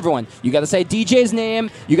asking everyone, you got to say DJ's name.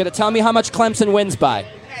 You got to tell me how much Clemson wins by.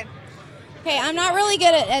 Okay, I'm not really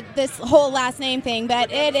good at this whole last name thing,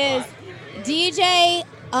 but it is DJ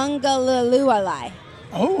Ungalulualai.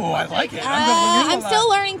 Oh, I like it. I'm still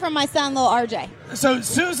learning from my son, little RJ. So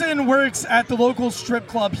Susan works at the local strip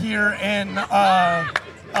club here in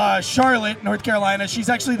Charlotte, North Carolina. She's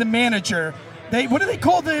actually the manager. What do they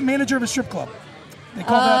call the manager of a strip club? They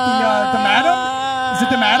call that the madam? Is it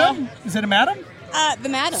the madam? Is it a madam? The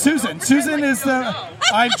madam. Susan. Susan is the.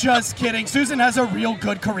 I'm just kidding. Susan has a real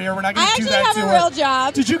good career. We're not going I to do actually that have to a her. real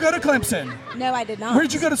job. Did you go to Clemson? No, I did not. Where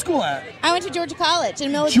did you go to school at? I went to Georgia College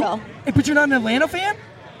in Milledgeville. But you're not an Atlanta fan?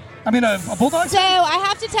 I mean, a Bulldogs So fan? I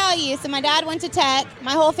have to tell you, so my dad went to Tech.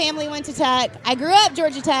 My whole family went to Tech. I grew up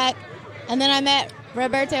Georgia Tech, and then I met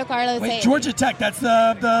Roberto Carlos. Wait, Haley. Georgia Tech. That's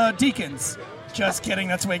the Deacons. Just kidding.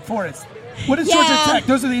 That's Wake Forest. What is Yeah. Georgia Tech?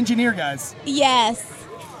 Those are the engineer guys. Yes.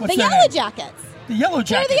 What's the their Yellow name? Jackets. The Yellow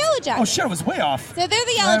Jackets. They're the Yellow Jackets. Oh, shit. I was way off. So they're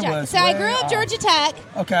the Yellow I Jackets. was So I way grew up off. Georgia Tech.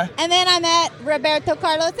 Okay. And then I met Roberto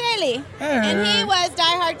Carlos Haley. And he was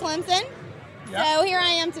diehard Clemson. So here I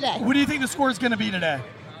am today. What do you think the score is going to be today?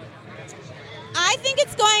 I think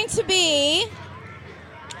it's going to be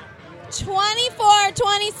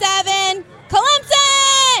 24-27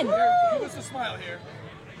 Clemson! Give us a smile here.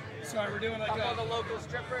 Sorry, we're doing like the local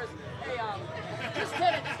strippers.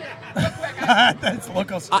 That's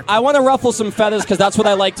local strip. I want to ruffle some feathers because that's what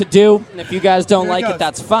I like to do. And if you guys don't Here it like goes. it,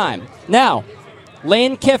 that's fine. Now,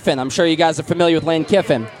 Lane Kiffin. I'm sure you guys are familiar with Lane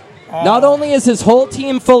Kiffin. Not only is his whole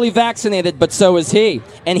team fully vaccinated, but so is he.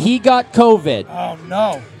 And he got COVID. Oh,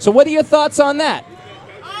 no. So what are your thoughts on that?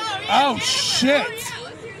 Oh, shit.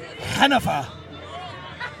 Hennifer.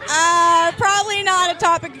 Probably not a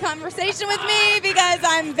topic of conversation with me because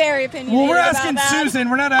I'm very opinionated Well, we're about asking that. Susan.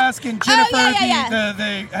 We're not asking Jennifer. yeah.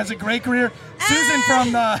 The has a great career. Susan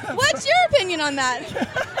from the. What's your opinion on that?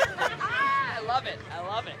 I love it. I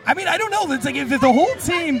love it. I mean, I don't know. It's like if the whole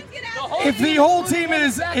team,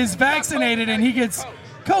 is vaccinated and he gets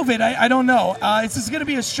COVID, I don't know. It's just going to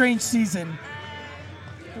be a strange season.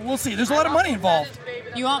 We'll see. There's a lot of money involved.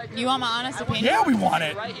 You want my honest opinion? Yeah, we want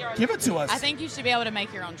it. Give it to us. I think you should be able to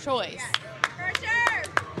make your own choice.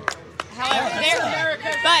 However,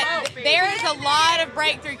 there is a lot of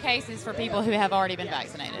breakthrough cases for people who have already been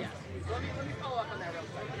vaccinated.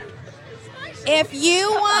 If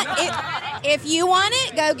you want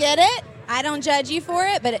it, go get it. I don't judge you for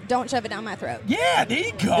it, but don't shove it down my throat. Yeah, there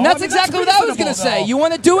you go. And that's I mean, exactly what I was going to reasonable, say. though. You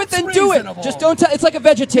want to do it, then That's do it. reasonable. Just don't. It's like a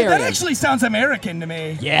vegetarian. That actually sounds American to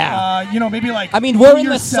me. Yeah. Maybe like. I mean, we're in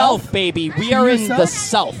the yourself. South, baby. We Be are in yourself? the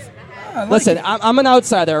South. I like Listen, it. I'm an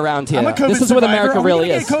outsider around here. I'm a COVID This is what survivor. America Are we really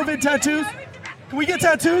gonna is. get COVID tattoos? Can we get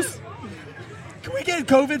tattoos? Can we get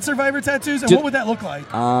COVID survivor tattoos? And Dude. what would that look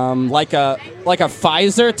like? Like a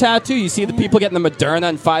Pfizer tattoo. You see the people getting the Moderna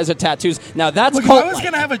and Pfizer tattoos. Now that's Look, if called. I was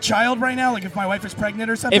going to have a child right now, like if my wife was pregnant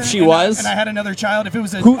or something. If she and was? and I had another child, if it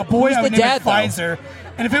was a boy, who's I would the name dad, it though? Pfizer.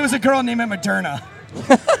 And if it was a girl, I'd name it Moderna.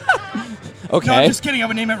 Okay. No, I'm just kidding. I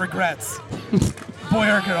would name it Regrets. Boy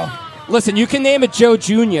or girl. Listen, you can name it Joe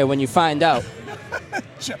Jr. when you find out.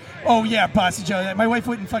 Oh, yeah, Bossy Joe. My wife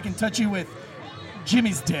wouldn't fucking touch you with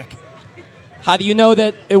Jimmy's dick. How do you know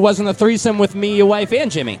that it wasn't a threesome with me, your wife,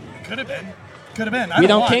 and Jimmy? Could have been. Could have been. We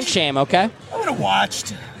don't kink shame, okay? I would have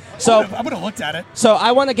watched. So I would have looked at it. So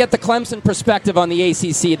I want to get the Clemson perspective on the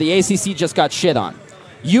ACC. The ACC just got shit on.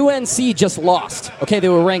 UNC just lost. Okay, they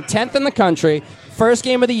were ranked 10th in the country. First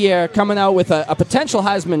game of the year, coming out with a potential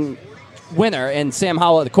Heisman winner and Sam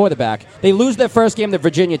Howell, the quarterback. They lose their first game to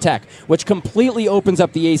Virginia Tech, which completely opens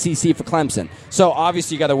up the ACC for Clemson. So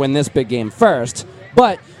obviously you got to win this big game first.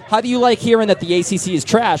 But how do you like hearing that the ACC is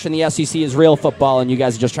trash and the SEC is real football and you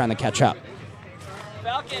guys are just trying to catch up?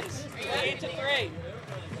 Falcons, 28-3.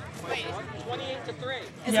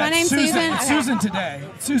 Is Yeah, my name Susan? Susan? It's Okay. Susan today.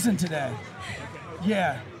 Susan today.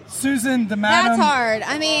 Yeah. Susan, the madam. That's hard.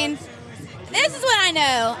 I mean, this is what I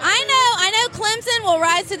know. I know Clemson will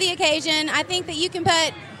rise to the occasion. I think that you can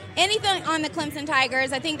put anything on the Clemson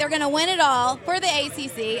Tigers. I think they're going to win it all for the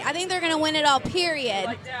ACC. I think they're going to win it all, period.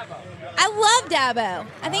 I love Dabo.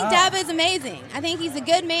 I think Dabo is amazing. I think he's a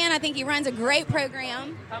good man. I think he runs a great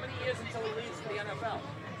program. How many years until he leaves for the NFL?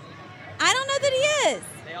 I don't know that he is.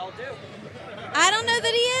 They all do. I don't know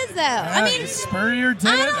that he is, though. I mean, Spurrier did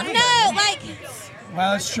I it. don't know. Like,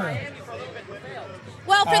 Well, that's true.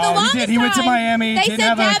 well, for the Oh, longest he did. He went to time, Miami. they Didn't said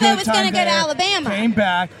have a Dabo good was time going to go to there, Alabama. Came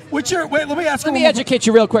back. Wait, let me ask you. Let me one more- educate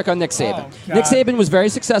you real quick on Nick Saban. God. Nick Saban was very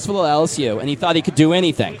successful at LSU, and he thought he could do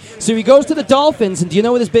anything. So he goes to the Dolphins, and do you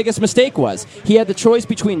know what his biggest mistake was? He had the choice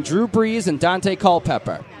between Drew Brees and Dante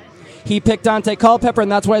Culpepper. He picked Dante Culpepper,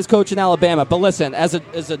 and that's why he's coaching Alabama. But listen, as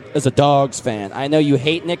a Dogs fan, I know you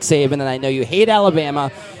hate Nick Saban, and I know you hate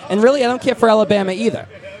Alabama, and really, I don't care for Alabama either.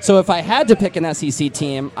 So if I had to pick an SEC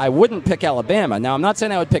team, I wouldn't pick Alabama. Now, I'm not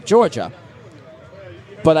saying I would pick Georgia,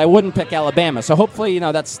 but I wouldn't pick Alabama. So hopefully,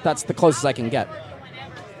 that's the closest I can get.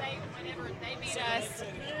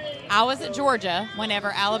 I was at Georgia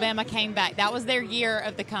whenever Alabama came back. That was their year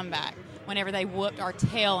of the comeback, whenever they whooped our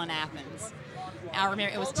tail in Athens. I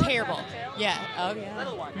remember it was terrible. Yeah. Oh,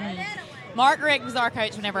 yeah. Mark Richt was our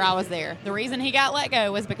coach whenever I was there. The reason he got let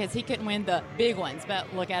go was because he couldn't win the big ones.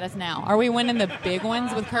 But look at us now. Are we winning the big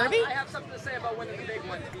ones with Kirby? I have something to say about winning the big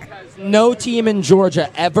ones because No team in Georgia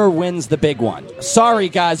ever wins the big one. Sorry,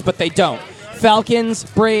 guys, but they don't. Falcons,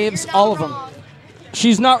 Braves, all of them.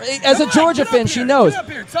 She's not. As a Georgia fan, she knows. Get up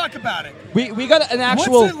here. Talk about it. We got an What's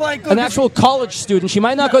actual it like an actual college student. She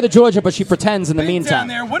might not go to Georgia, but she pretends in the Down meantime.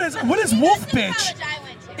 there. What is Wolf Bitch?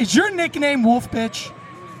 Is your nickname Wolf Bitch?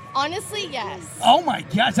 Honestly, yes. Oh my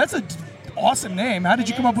gosh, that's an awesome name. How did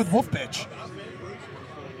you come up with Wolf Bitch?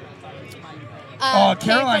 Oh, Came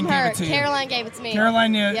Caroline from gave her. it to you. Caroline gave it to me.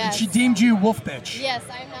 Caroline, Yes. she deemed you Wolf Bitch. Yes,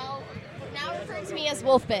 I know. Now referred to me as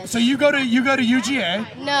Wolf Bitch. So you go to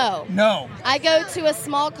UGA? No. No. I go to a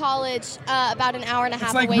small college about an hour and a half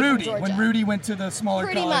It's like away Rudy from Georgia. when Rudy went to the smaller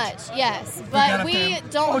Pretty college. much, yes. got But up we there.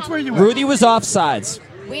 don't. Oh, it's have, where you went. Rudy was offsides.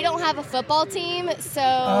 We don't have a football team, so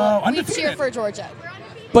we undefeated. cheer for Georgia.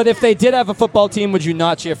 But if they did have a football team, would you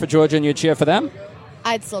not cheer for Georgia and you'd cheer for them?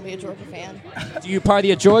 I'd still be a Georgia fan. Do you party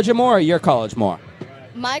at Georgia more or your college more?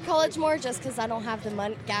 My college more, just because I don't have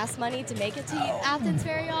the gas money to make it to Athens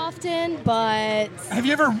very often. But Have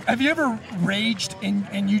you ever raged in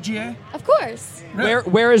UGA? of course,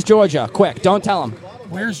 Where is Georgia? Quick, don't tell them.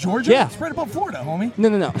 Where's Georgia? Yeah. It's right above Florida, homie.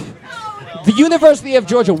 No. The University of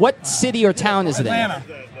Georgia. What city or town is it in? Atlanta.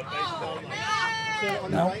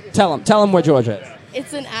 No. Tell them where Georgia is.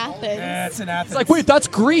 it's in Athens. Yeah, it's in Athens. It's like, wait, that's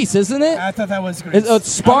Greece, isn't it? I thought that was Greece. Is it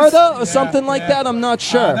Sparta I was- or something like that? I'm not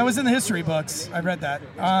sure. that was in the history books. I read that.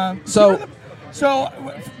 So-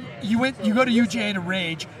 you go to UGA to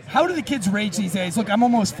rage. How do the kids rage these days? Look, I'm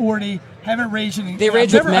almost 40. Haven't raged in. They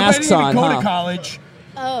rage with masks I on, didn't even go huh? to college.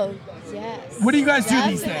 Oh yes. What do you guys do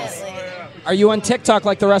these days? Definitely. Are you on TikTok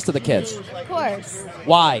like the rest of the kids? Of course.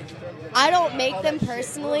 Why? I don't make them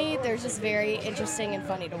personally. They're just very interesting and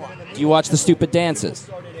funny to watch. Do you watch the stupid dances?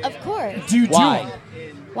 Of course. Do you Why?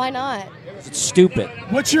 Why not? It's stupid.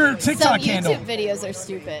 What's your Some TikTok YouTube handle? videos are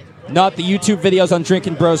stupid. Not the YouTube videos on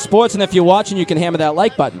Drinking Bros Sports, and if you're watching, you can hammer that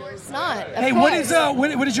like button. It's not. Of Hey, course.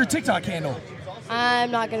 what is your TikTok handle?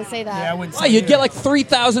 I'm not going to say that. Yeah, I wouldn't Oh, say you'd it. get like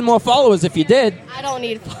 3,000 more followers if you did. I don't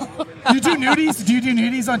need followers. You do nudies? Do you do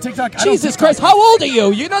nudies on TikTok? I don't Jesus TikTok. Christ, how old are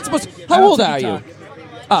you? You're not supposed. I How don't old are you? TikTok.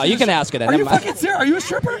 Oh, you can ask her that. Are you Never mind. fucking serious? Are you a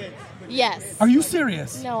stripper? Yes. Are you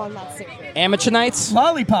serious? No, I'm not serious. Amateur nights?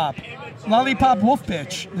 Lollipop Wolf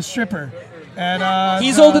Bitch, the stripper. At,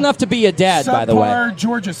 He's old enough to be a dad, by the way. Subpar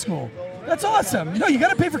Georgia school. That's awesome. You got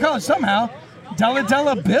to pay for college somehow.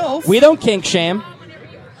 Della Bills. We don't kink shame.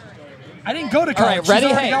 I didn't go to All college. right, ready?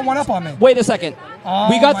 She's already Hey, got one up on me. Wait a second. Oh,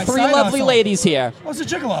 We got my 3 side lovely hustle. ladies here. Oh, it's a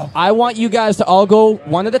gigolo. I want you guys to all go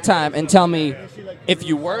one at a time and tell me, if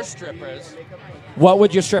you were strippers, what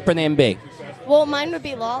would your stripper name be? Well, mine would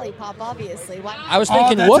be Lollipop, obviously. Why? I was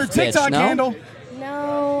thinking that's Wolf her TikTok Bitch, no? handle.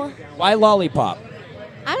 No. Why Lollipop?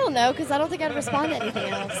 I don't know, because I don't think I'd respond to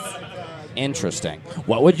anything else. Interesting.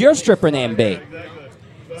 What would your stripper name be?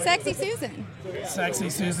 Sexy Susan. Sexy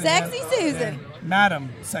Susan. Sexy Susan. Yeah. Madam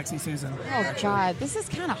Sexy Susan. Oh, God. This is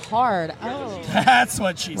kind of hard. Oh. That's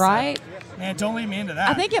what she said. Right? Man, don't leave me into that.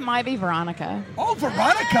 I think it might be Veronica. Oh,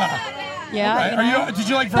 Veronica. Yeah. All right. you know? Did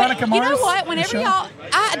you like But Veronica Mars? You know what? the Whenever show? y'all,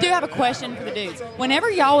 I do have a question for the dudes. Whenever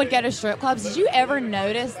y'all would go to strip clubs, did you ever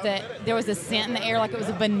notice that there was a scent in the air, like it was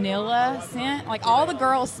a vanilla scent? Like all the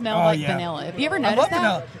girls smelled like vanilla. Have you ever I noticed love that?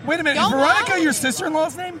 vanilla. Wait a minute. Y'all Is Veronica know? your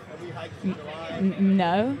sister-in-law's name?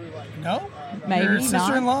 No. No? Maybe Your not.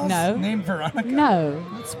 sister-in-law's No. named Veronica? No.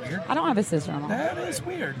 That's weird. I don't have a sister-in-law. That is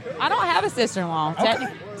weird. I don't have a sister-in-law. Okay.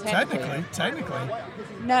 Technically. Technically.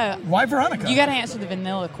 No. Why Veronica? You got to answer the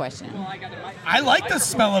vanilla question. I like the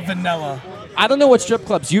smell of vanilla. I don't know what strip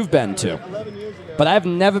clubs you've been to, but I've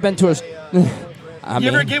never been to a... You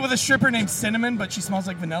ever get with a stripper named Cinnamon, but she smells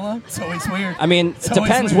like vanilla? It's always weird. I mean, It's it always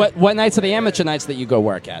depends. weird. What nights are the amateur nights that you go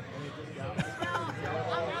work at?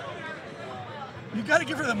 You got to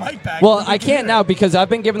give her the mic back. Well, I can't now because I've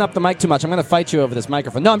been giving up the mic too much. I'm going to fight you over this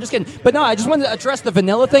microphone. No, I'm just kidding. But no, I just wanted to address the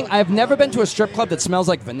vanilla thing. I've never been to a strip club that smells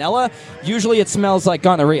like vanilla. Usually it smells like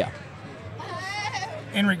gonorrhea.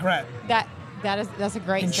 In regret. That's a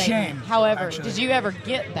great In statement. shame, However, actually. did you ever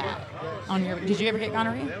get that on your? Did you ever get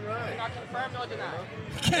gonorrhea?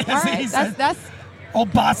 Yes, All right, he says- that's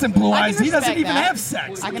Old boss and blue I can eyes. He doesn't respect even that. have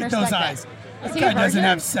sex. I can Look at those respect eyes. that. That Is he guy a doesn't virgin?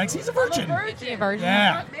 have sex. He's a virgin. Is he a virgin?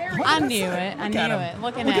 Yeah. I knew it. I Look knew at him. it.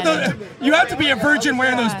 Looking Look at at him. those. You have to be a virgin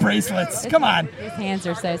wearing those bracelets. Come on. His hands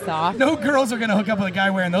are so soft. No girls are going to hook up with a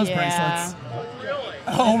guy wearing those Yeah. bracelets.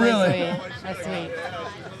 Oh, That's really? sweet. That's sweet.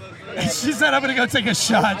 She said, I'm going to go take a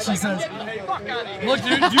shot. She says, look,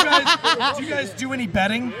 dude, do you guys do any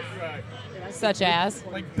betting? Such as?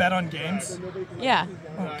 Like bet on games? Yeah.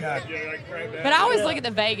 Oh, God. But I always look at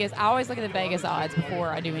the Vegas. I always look at the Vegas odds before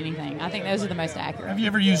I do anything. I think those are the most accurate. Have you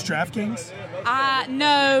ever used DraftKings?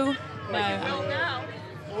 No.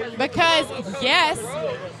 Because yes,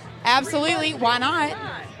 absolutely. Why not?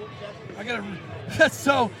 I gotta.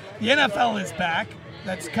 So the NFL is back.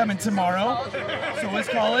 That's coming tomorrow. So is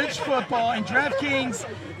college football and DraftKings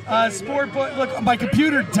Sportbook. Look, my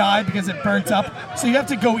computer died because it burnt up. So you have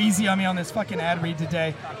to go easy on me on this fucking ad read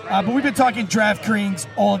today. But we've been talking DraftKings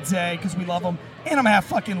all day because we love them, and I'm half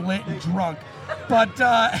fucking lit and drunk. But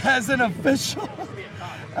as an official,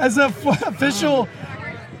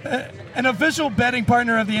 an official betting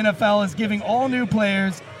partner of the NFL is giving all new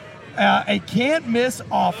players a can't-miss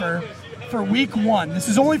offer for Week 1. This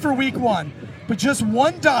is only for Week 1, but just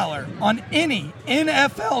 $1 on any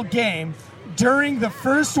NFL game during the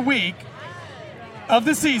first week of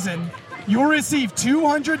the season. You'll receive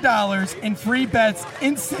 $200 in free bets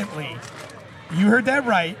instantly. You heard that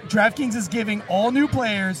right. DraftKings is giving all new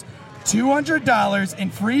players $200 in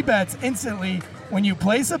free bets instantly when you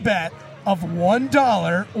place a bet of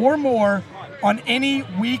 $1 or more on any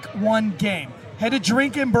Week 1 game. Head to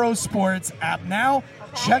Drinkin' Bros Sports app now.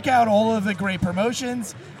 Check out all of the great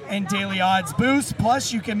promotions and daily odds boosts.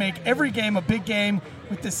 Plus, you can make every game a big game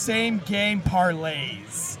with the same game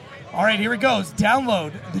parlays. All right, here it goes.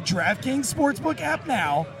 Download the DraftKings Sportsbook app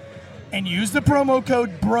now and use the promo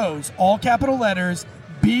code BROS, all capital letters,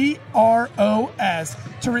 BROS,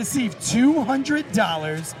 to receive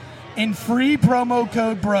 $200 in free promo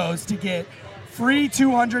code BROS to get free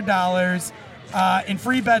 $200 in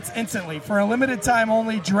free bets instantly. For a limited time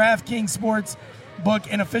only, DraftKings Sportsbook,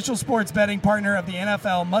 an official sports betting partner of the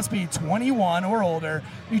NFL, must be 21 or older.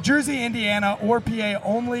 New Jersey, Indiana, or PA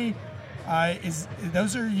only.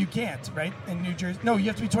 You can't, right? In New Jersey. No, you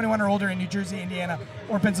have to be 21 or older in New Jersey, Indiana,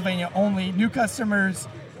 or Pennsylvania only. New customers.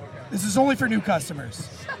 This is only for new customers.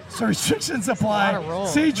 So restrictions apply.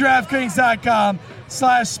 See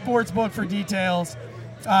DraftKings.com/sportsbook for details.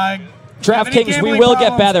 DraftKings, we will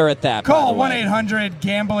get better at that. Call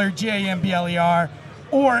 1-800-GAMBLER, GAMBLER,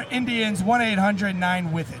 or Indians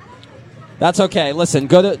 1-800-9-WITH-IT. That's okay. Listen,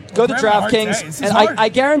 go to having a hard day. This DraftKings, is and hard. I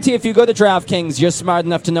guarantee if you go to DraftKings, you're smart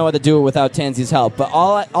enough to know how to do it without Tansy's help. But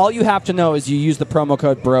all you have to know is you use the promo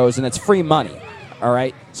code BROS, and it's free money. All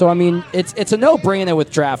right. So I mean, it's a no-brainer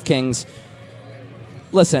with DraftKings.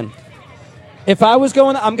 Listen, if I was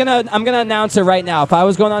going, I'm gonna announce it right now. If I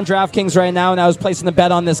was going on DraftKings right now and I was placing a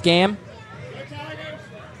bet on this game,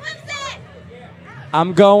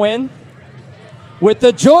 I'm going with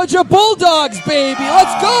the Georgia Bulldogs, baby.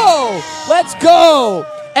 Let's go. Let's go.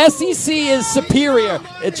 SEC is superior.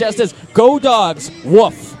 It just is. Go Dogs.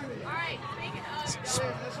 Woof.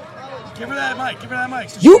 Give her that mic. Give her that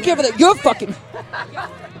mic. You give it. You're fucking.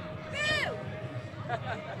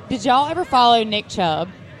 Did y'all ever follow Nick Chubb?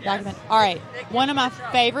 All right. One of my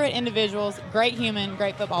favorite individuals, great human,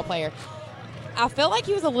 great football player. I feel like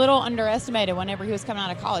he was a little underestimated whenever he was coming out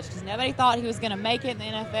of college because nobody thought he was going to make it in the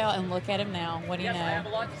NFL, and look at him now. What do you know? I have a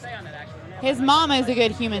lot to say on that, actually. His mama is a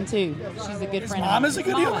good human, too. She's a good friend. His mom is a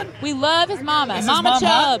good human? We love his mama. Is his Mama mom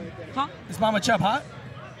Chubb. hot? Is Mama Chubb hot?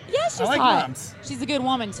 Yeah, she's I like hot. moms. She's a good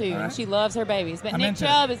woman, too, and she loves her babies. But I'm Nick into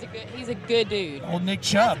Chubb he's a good dude. Old Nick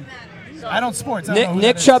Chubb. I don't sports. I don't know who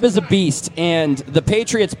Nick that is. Chubb is a beast, and the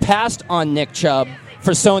Patriots passed on Nick Chubb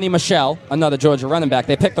for Sony Michel, another Georgia running back.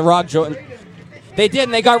 They picked the wrong They did,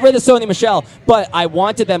 and they got rid of Sony Michel. But I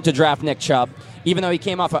wanted them to draft Nick Chubb, even though he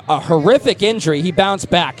came off a horrific injury. He bounced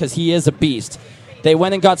back because he is a beast. They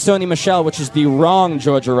went and got Sony Michel, which is the wrong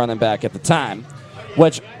Georgia running back at the time.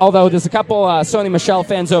 Which, although there's a couple Sony Michel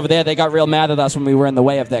fans over there, they got real mad at us when we were in the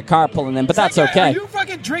way of their car pulling in, but that's okay. Are you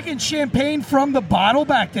fucking drinking champagne from the bottle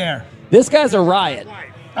back there? This guy's a riot.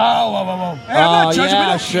 Oh, whoa, whoa, whoa. Hey, I'm not judging. We yeah,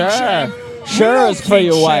 don't kink shame. Sure, it's for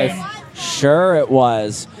your kink wife. shame. Sure, it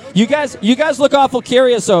was. You guys look awful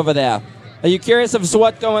curious over there. Are you curious of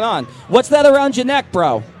what's going on? What's that around your neck,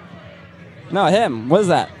 bro? No, him. What is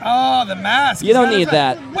that? Oh, the mask. You don't need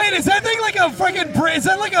that. Wait, is that thing like a freaking? Is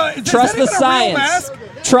that like a? Trust the science.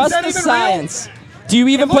 Trust the science. Do you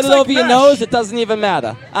even put it over your nose? It doesn't even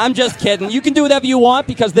matter. I'm just kidding. You can do whatever you want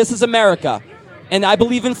because this is America. And I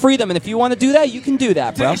believe in freedom. And if you want to do that, you can do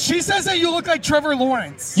that, bro. She says that you look like Trevor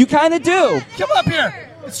Lawrence. You kind of do. Come up here.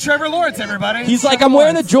 It's Trevor Lawrence, everybody. He's like, I'm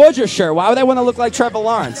wearing a Georgia shirt. Why would I want to look like Trevor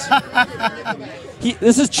Lawrence?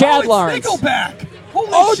 This is Chad Lawrence. Nickelback.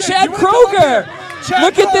 Holy shit. Chad You wanna come up Kroger. here? Chad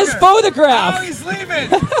Look at this Kroger. photograph. Oh, he's leaving.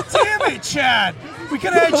 Damn it, Chad. We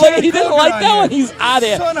could have had Wait, Chad he didn't Kroger like on that here. one. He's out of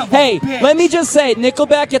here. Son of a Hey, bitch. let me just say,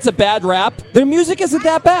 Nickelback gets a bad rap. Their music isn't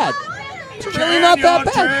that bad. It's really not that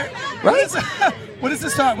bad. Right? What is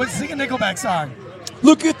this song? Sing a Nickelback song.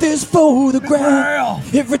 Look at this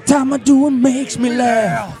photograph. Every time I do it makes me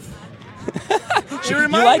laugh. You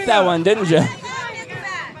liked that one, didn't you?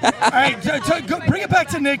 All right, bring it back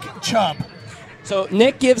to Nick Chubb. So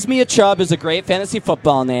Nick Gives Me a Chubb is a great fantasy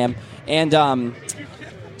football name, and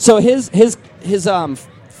so his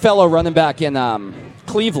fellow running back in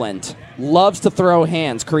Cleveland loves to throw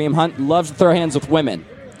hands. Kareem Hunt loves to throw hands with women.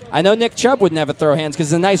 I know Nick Chubb would never throw hands because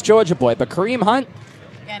he's a nice Georgia boy, but Kareem Hunt,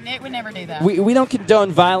 Yeah, Nick would never do that. we don't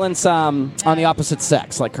condone violence on the opposite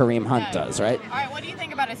sex like Kareem Hunt does, right? All right, what do you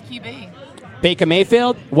think about his QB? Baker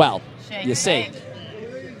Mayfield, well, Shake you and see. bake.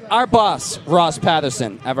 Our boss, Ross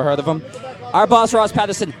Patterson, ever heard of him? Our boss, Ross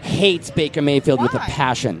Patterson, hates Baker Mayfield with a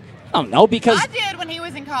passion. Oh, no, because... I did when he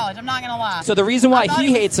was in college. I'm not going to lie. So the reason why I thought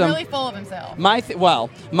he hates was him- really full of himself. My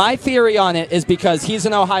theory on it is because he's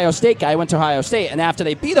an Ohio State guy. I went to Ohio State, and after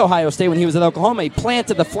they beat Ohio State when he was at Oklahoma, he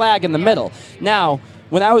planted the flag in the middle. Now,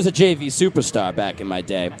 when I was a JV superstar back in my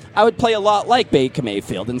day, I would play a lot like Baker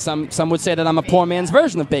Mayfield, and some would say that I'm a poor man's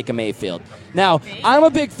version of Baker Mayfield. Now, I'm a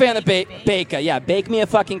big fan of Baker. Yeah, bake me a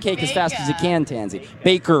fucking cake as fast as you can, Tansy.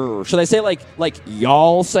 Baker. Should I say like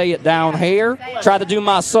y'all say it down here? Try to do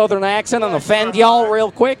my southern accent and offend y'all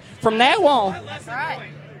real quick? From now on. That's right.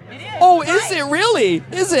 Oh, is it really?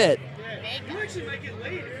 Is it?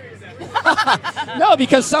 No,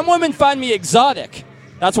 because some women find me exotic.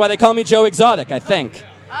 That's why they call me Joe Exotic, I think.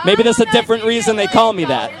 Maybe there's a different reason they call me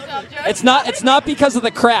that. It's not because of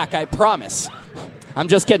the crack, I promise. I'm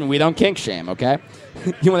just kidding. We don't kink shame, okay?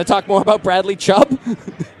 You want to talk more about Bradley Chubb?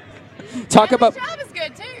 Talk about... Chubb is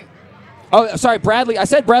good, too. Oh, sorry, Bradley. I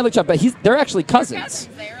said Bradley Chubb, but they're actually cousins.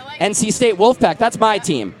 NC State Wolfpack, that's my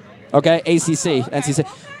team. Okay, ACC, NC State.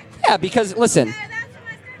 Yeah, because, listen.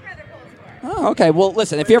 Oh, okay. Well,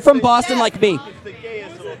 listen, if you're from Boston like me...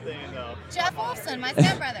 Jeff Wolfson, my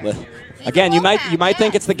stepbrother. Again, you might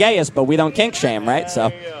think it's the gayest, but we don't kink shame, right? So,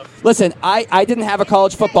 listen, I didn't have a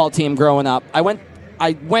college football team growing up. I went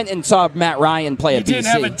and saw Matt Ryan play at BC. You didn't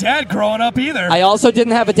have a dad growing up either. I also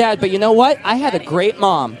didn't have a dad, but you know what? I had a great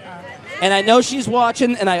mom. And I know she's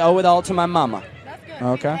watching, and I owe it all to my mama.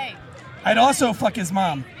 Okay? I'd also fuck his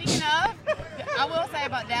mom. Speaking of, I will say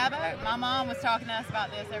about Dabo, my mom was talking to us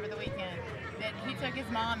about this over the weekend. that he took his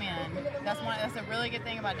mom in. That's a really good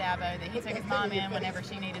thing about Dabo, that he took his mom in whenever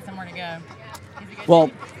she needed somewhere to go.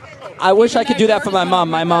 Well, I wish I could do that for my mom.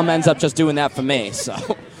 My mom ends up just doing that for me. So,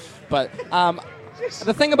 but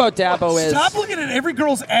the thing about Dabo is, stop looking at every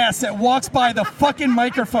girl's ass that walks by the fucking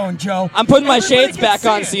microphone, Joe. I'm putting my Everybody shades can back see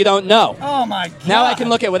on it. so you don't know. Oh my god! Now I can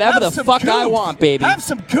look at whatever Have the some fuck I couth. want, baby. Have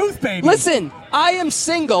some couth, baby. Listen, I am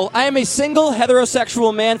single. I am a single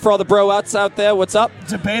heterosexual man. For all the bro-outs out there, what's up?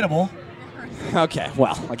 Debatable. Okay,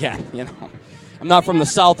 well, again, I'm not from the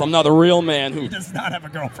South. I'm not a real man He who. does not have a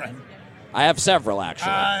girlfriend. I have several,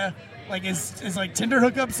 actually. Like is like Tinder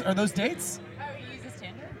hookups? Are those dates?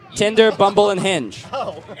 Tinder, Bumble, and Hinge.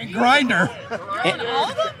 And Grindr.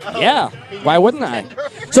 Yeah, why wouldn't I?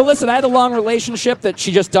 So listen, I had a long relationship that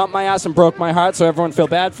she just dumped my ass and broke my heart, so everyone feel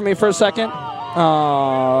bad for me for a second.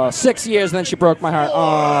 6 years, and then she broke my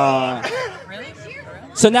heart.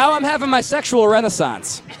 So now I'm having my sexual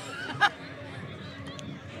renaissance.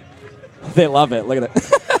 They love it. Look at it.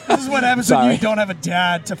 This is what happens when Sorry. you don't have a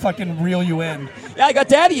dad to fucking reel you in. Yeah, I got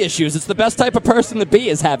daddy issues. It's the best type of person to be,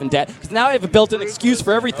 is having dad. Because now I have a built-in excuse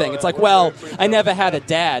for everything. It's like, well, I never had a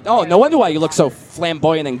dad. Oh, no wonder why you look so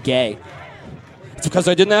flamboyant and gay. It's because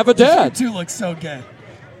I didn't have a dad. You do look so gay.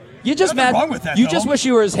 You just Nothing mad. wrong with that, You though. just wish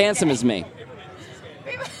you were as handsome as me.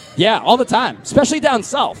 Yeah, all the time, especially down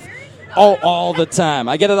south. Oh, all the time.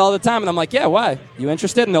 I get it all the time, and I'm like, yeah, why? You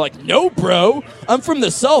interested? And they're like, no, bro. I'm from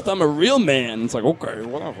the South. I'm a real man. It's like, okay,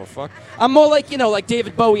 whatever, fuck. I'm more like, like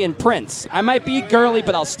David Bowie and Prince. I might be girly,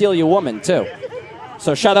 but I'll steal your woman, too.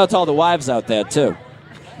 So shout out to all the wives out there, too.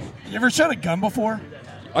 You ever shot a gun before?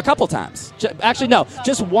 A couple times. Actually, no,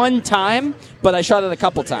 just one time, but I shot it a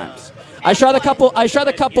couple times. I shot a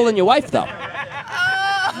couple in your wife, though.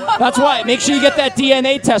 That's why. Make sure you get that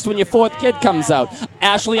DNA test when your fourth kid comes out.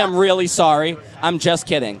 Ashley, I'm really sorry. I'm just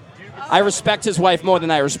kidding. I respect his wife more than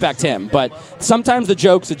I respect him, but sometimes the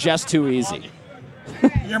jokes are just too easy.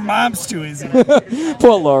 Your mom's too easy.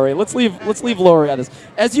 Poor Lori. Let's leave Lori out of this.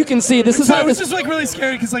 As you can see, this is So how it was this. just like really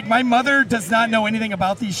scary because like my mother does not know anything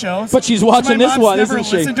about these shows. But she's So watching my this mom's one, never isn't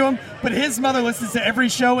she? listened to him, but his mother listens to every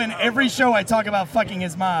show, and every show I talk about fucking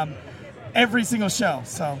his mom. Every single show.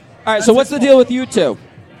 So. All right. So what's the deal with you two?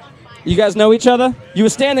 You guys know each other? You were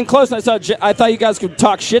standing close, and I thought you guys could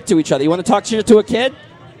talk shit to each other. You want to talk shit to a kid?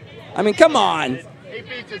 I mean, come on. He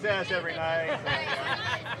beats his ass every night.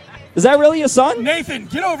 Is that really your son? Nathan,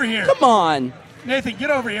 get over here. Come on. Nathan, get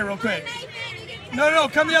over here real quick. No,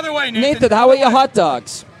 come the other way, Nathan. Nathan, how are your hot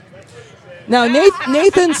dogs? Now,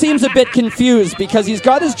 Nathan seems a bit confused because he's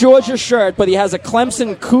got his Georgia shirt, but he has a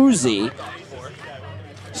Clemson koozie.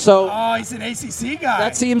 So Oh, he's an ACC guy.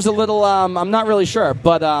 that seems a little. I'm not really sure,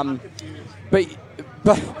 but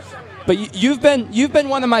you've been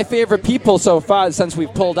one of my favorite people so far since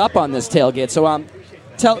we've pulled up on this tailgate. So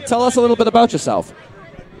tell us a little bit about yourself.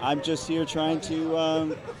 I'm just here trying to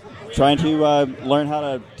learn how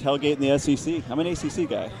to tailgate in the SEC. I'm an ACC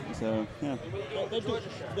guy, so yeah.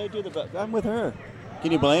 They do the best. I'm with her.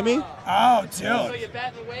 Can you blame me? Oh, dude. So you're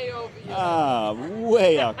batting way over.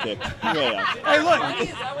 Way out kicked. Way out. Hey,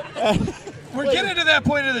 look. We're getting to that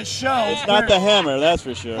point of the show. It's not the hammer, that's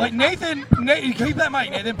for sure. Like Nathan, keep that mic,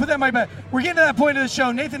 Nathan. Put that mic back. We're getting to that point of the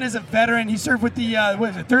show. Nathan is a veteran. He served with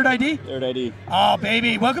the third ID. Third ID. Oh,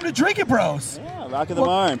 baby, welcome to Drinking Bros. Yeah, rocking the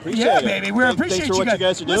barn. Appreciate yeah, it. baby, we appreciate Thanks for what you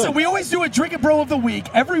guys are doing. Listen, we always do a Drinking Bro of the week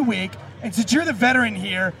every week, and since you're the veteran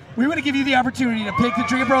here, we want to give you the opportunity to pick the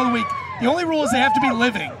Drinking Bro of the week. The only rule is they have to be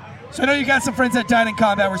living. So I know you got some friends that died in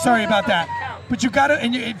combat. We're sorry about that, but you got to.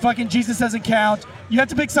 And fucking Jesus doesn't count. You have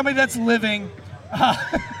to pick somebody that's living.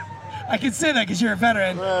 I can say that because you're a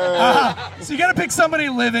veteran. So you got to pick somebody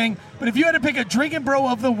living. But if you had to pick a Drinking Bro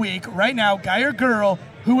of the week right now, guy or girl,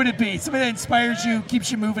 who would it be? Somebody that inspires you,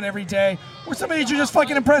 keeps you moving every day, or somebody that you're just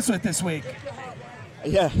fucking impressed with this week?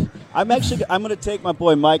 Yeah, I'm going to take my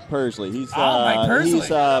boy Mike Persley. He's Mike Persley.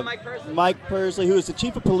 He's Mike Persley, who is the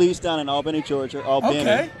chief of police down in Albany, Georgia.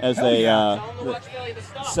 Okay. As Hell they. yeah.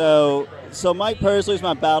 So Mike Persley is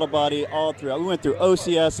my battle buddy all throughout. We went through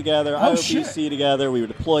OCS together, IOBC together. We were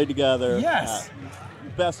deployed together. Yes.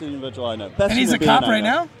 Best individual I know. Best And he's a human being cop I right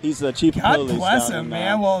know. now? He's the chief of God police. bless down him, in,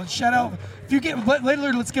 man. Well, shout out. If you get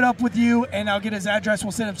later, let's get up with you, and I'll get his address.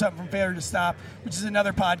 We'll send him something from Failure to Stop, which is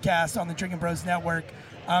another podcast on the Drinking Bros Network.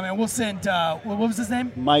 And we'll send, what was his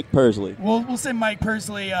name? Mike Persley. We'll send Mike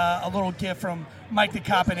Persley a little gift from Mike the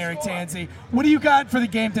Cop and Eric Tanzi. What do you got for the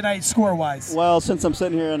game tonight, score-wise? Well, since I'm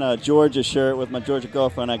sitting here in a Georgia shirt with my Georgia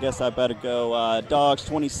girlfriend, I guess I better go Dogs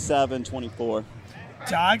 27-24.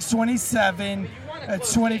 Dogs 27.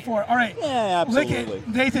 That's 24. All right. Yeah, absolutely.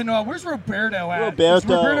 Nathan, where's Roberto at? Roberto. Is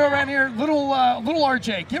Roberto around here? Little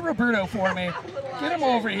RJ. Get Roberto for me. Get him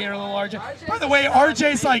over here, little RJ. By the way,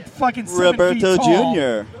 RJ's like fucking 7 feet Roberto tall.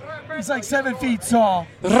 Jr. He's like 7 feet tall.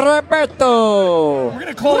 Roberto. We're going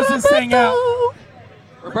to close this thing out.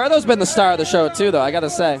 Roberto's been the star of the show too, though. I gotta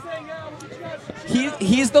say,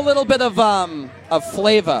 he's the little bit of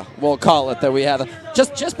flavor, we'll call it, that we have.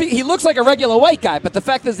 He looks like a regular white guy, but the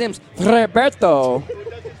fact that his name's Roberto.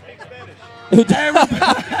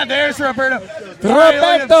 There's Roberto.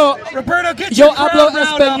 Roberto. Roberto, get Yo your crowd hablo round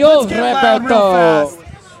español, up. Let's get loud real Roberto. fast.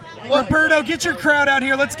 Roberto, get your crowd out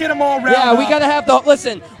here. Let's get them all round Yeah, we up. gotta have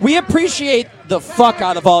listen, we appreciate the fuck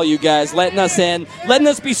out of all you guys letting us in, letting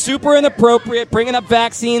us be super inappropriate, bringing up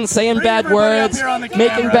vaccines, saying bad words, here on the making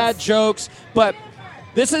cameras. bad jokes. But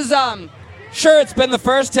this is, sure, it's been the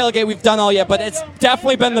first tailgate we've done all yet, but it's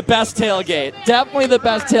definitely been the best tailgate. Definitely the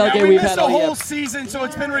best tailgate we've had all We missed a yet. whole season, so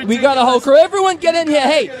it's been ridiculous. We got a whole crew. Everyone get in here.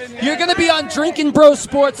 Hey, you're going to be on Drinking Bro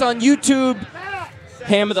Sports on YouTube.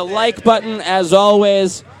 Hammer the like button, as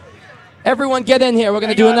always. Everyone get in here. We're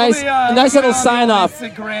going to do a nice little sign-off. We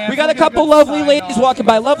got a couple lovely ladies walking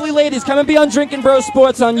by. Lovely ladies, come and be on Drinking Bro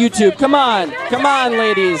Sports on YouTube. Come on. Come on,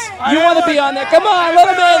 ladies. You want to be on there. Come on. Let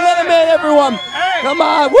them in, everyone. Come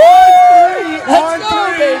on. Woo! Let's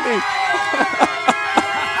go, baby.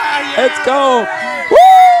 Let's go. Woo!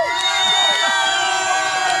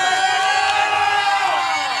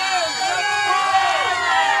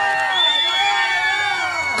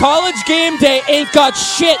 College game day ain't got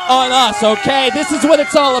shit on us, okay? This is what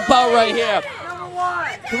it's all about right here.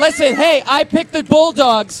 Listen, hey, I picked the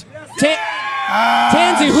Bulldogs.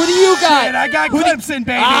 Tansy, who do you got? Shit, I got Clemson,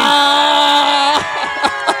 baby.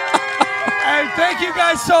 Hey, thank you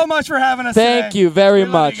guys so much for having us Thank today. you very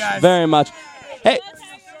much. Very much. Hey,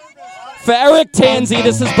 for Eric Tansy,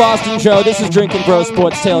 this is Boston Joe. This is Drinking Bro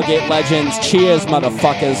Sports Tailgate Legends. Cheers,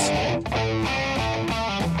 motherfuckers.